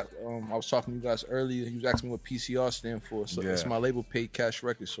said, I was talking to you guys earlier. You was asking me what PCR stand for. So it's my label, Paid Cash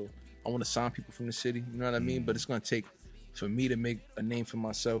Records. So I want to sign people from the city. You know what I mean? But it's gonna take for me to make a name for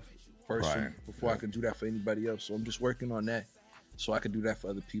myself first before I can do that for anybody else. So I'm just working on that, so I can do that for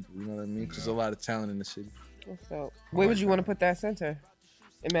other people. You know what I mean? Because there's a lot of talent in the city. So, where would you want to put that center?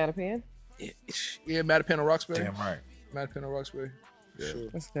 In Mattapan? Yeah, Mattapan or Roxbury. Damn right. Mattapan or Roxbury. Yeah. Sure.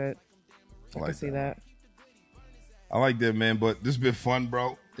 That's good. I like can see that. that. I like that, man. But this has been fun,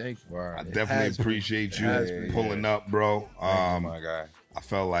 bro. Thank you. I definitely appreciate you pulling up, bro. My guy. I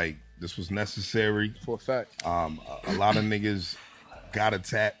felt like this was necessary. For a fact. A lot of niggas gotta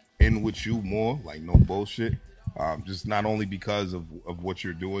tap in with you more, like no bullshit. Just not only because of what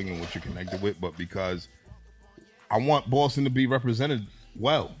you're doing and what you're connected with, but because I want Boston to be represented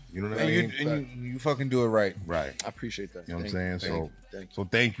well. You know what I mean? And you fucking do it right. Right. I appreciate that. You know what I'm saying? So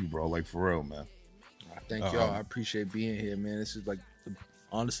thank you, bro. Like for real, man. Thank y'all. I appreciate being here, man. This is like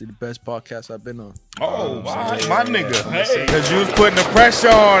honestly the best podcast I've been on. Oh, my nigga. Hey. Because you was putting the pressure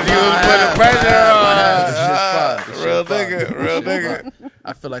on. You was putting the pressure on. Real nigga.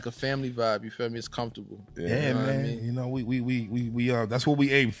 I feel like a family vibe. You feel me? It's comfortable. Yeah, you know man. What I mean? You know, we that's what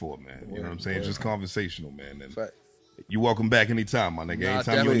we aim for, man. You know what I'm saying? Just conversational, man. And you welcome back anytime, my nigga.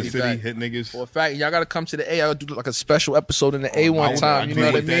 Anytime you in the city, hit niggas. For a fact, y'all gotta come to the A. I'll do like a special episode in the A one time. You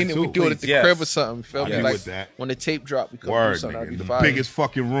know what I mean? And we do it at the crib or something. You feel me? Like when the tape drop, we come do something. The biggest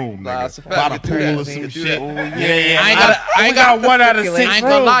fucking room, nigga. By the pool or some shit. I ain't got 1 out of 6. I ain't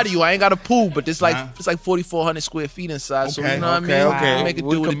gonna lie to you. I ain't got a pool, but it's like 4,400 square feet inside. So you know what I mean? Okay.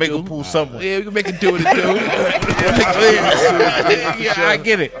 We can make a pool somewhere. Yeah, we can make it do what it do. Yeah, I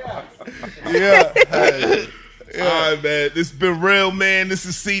get it. Yeah. All right, man. This has been real, man. This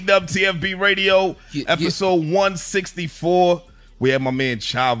is CWTFB Radio, episode 164. We have my man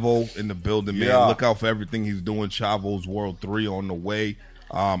Chavo in the building, man. Yeah. Look out for everything he's doing. Chavo's World 3 on the way.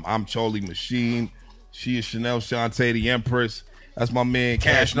 I'm Charlie Machine. She is Chanel Shantae, the Empress. That's my man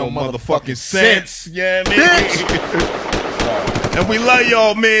Cash No Motherfucking Sense. Yeah, man. And we love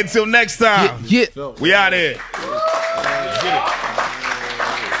y'all, man. Till next time. We out here.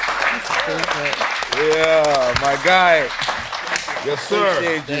 Yeah, my guy. Yes, sir.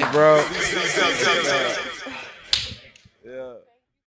 Appreciate you, bro.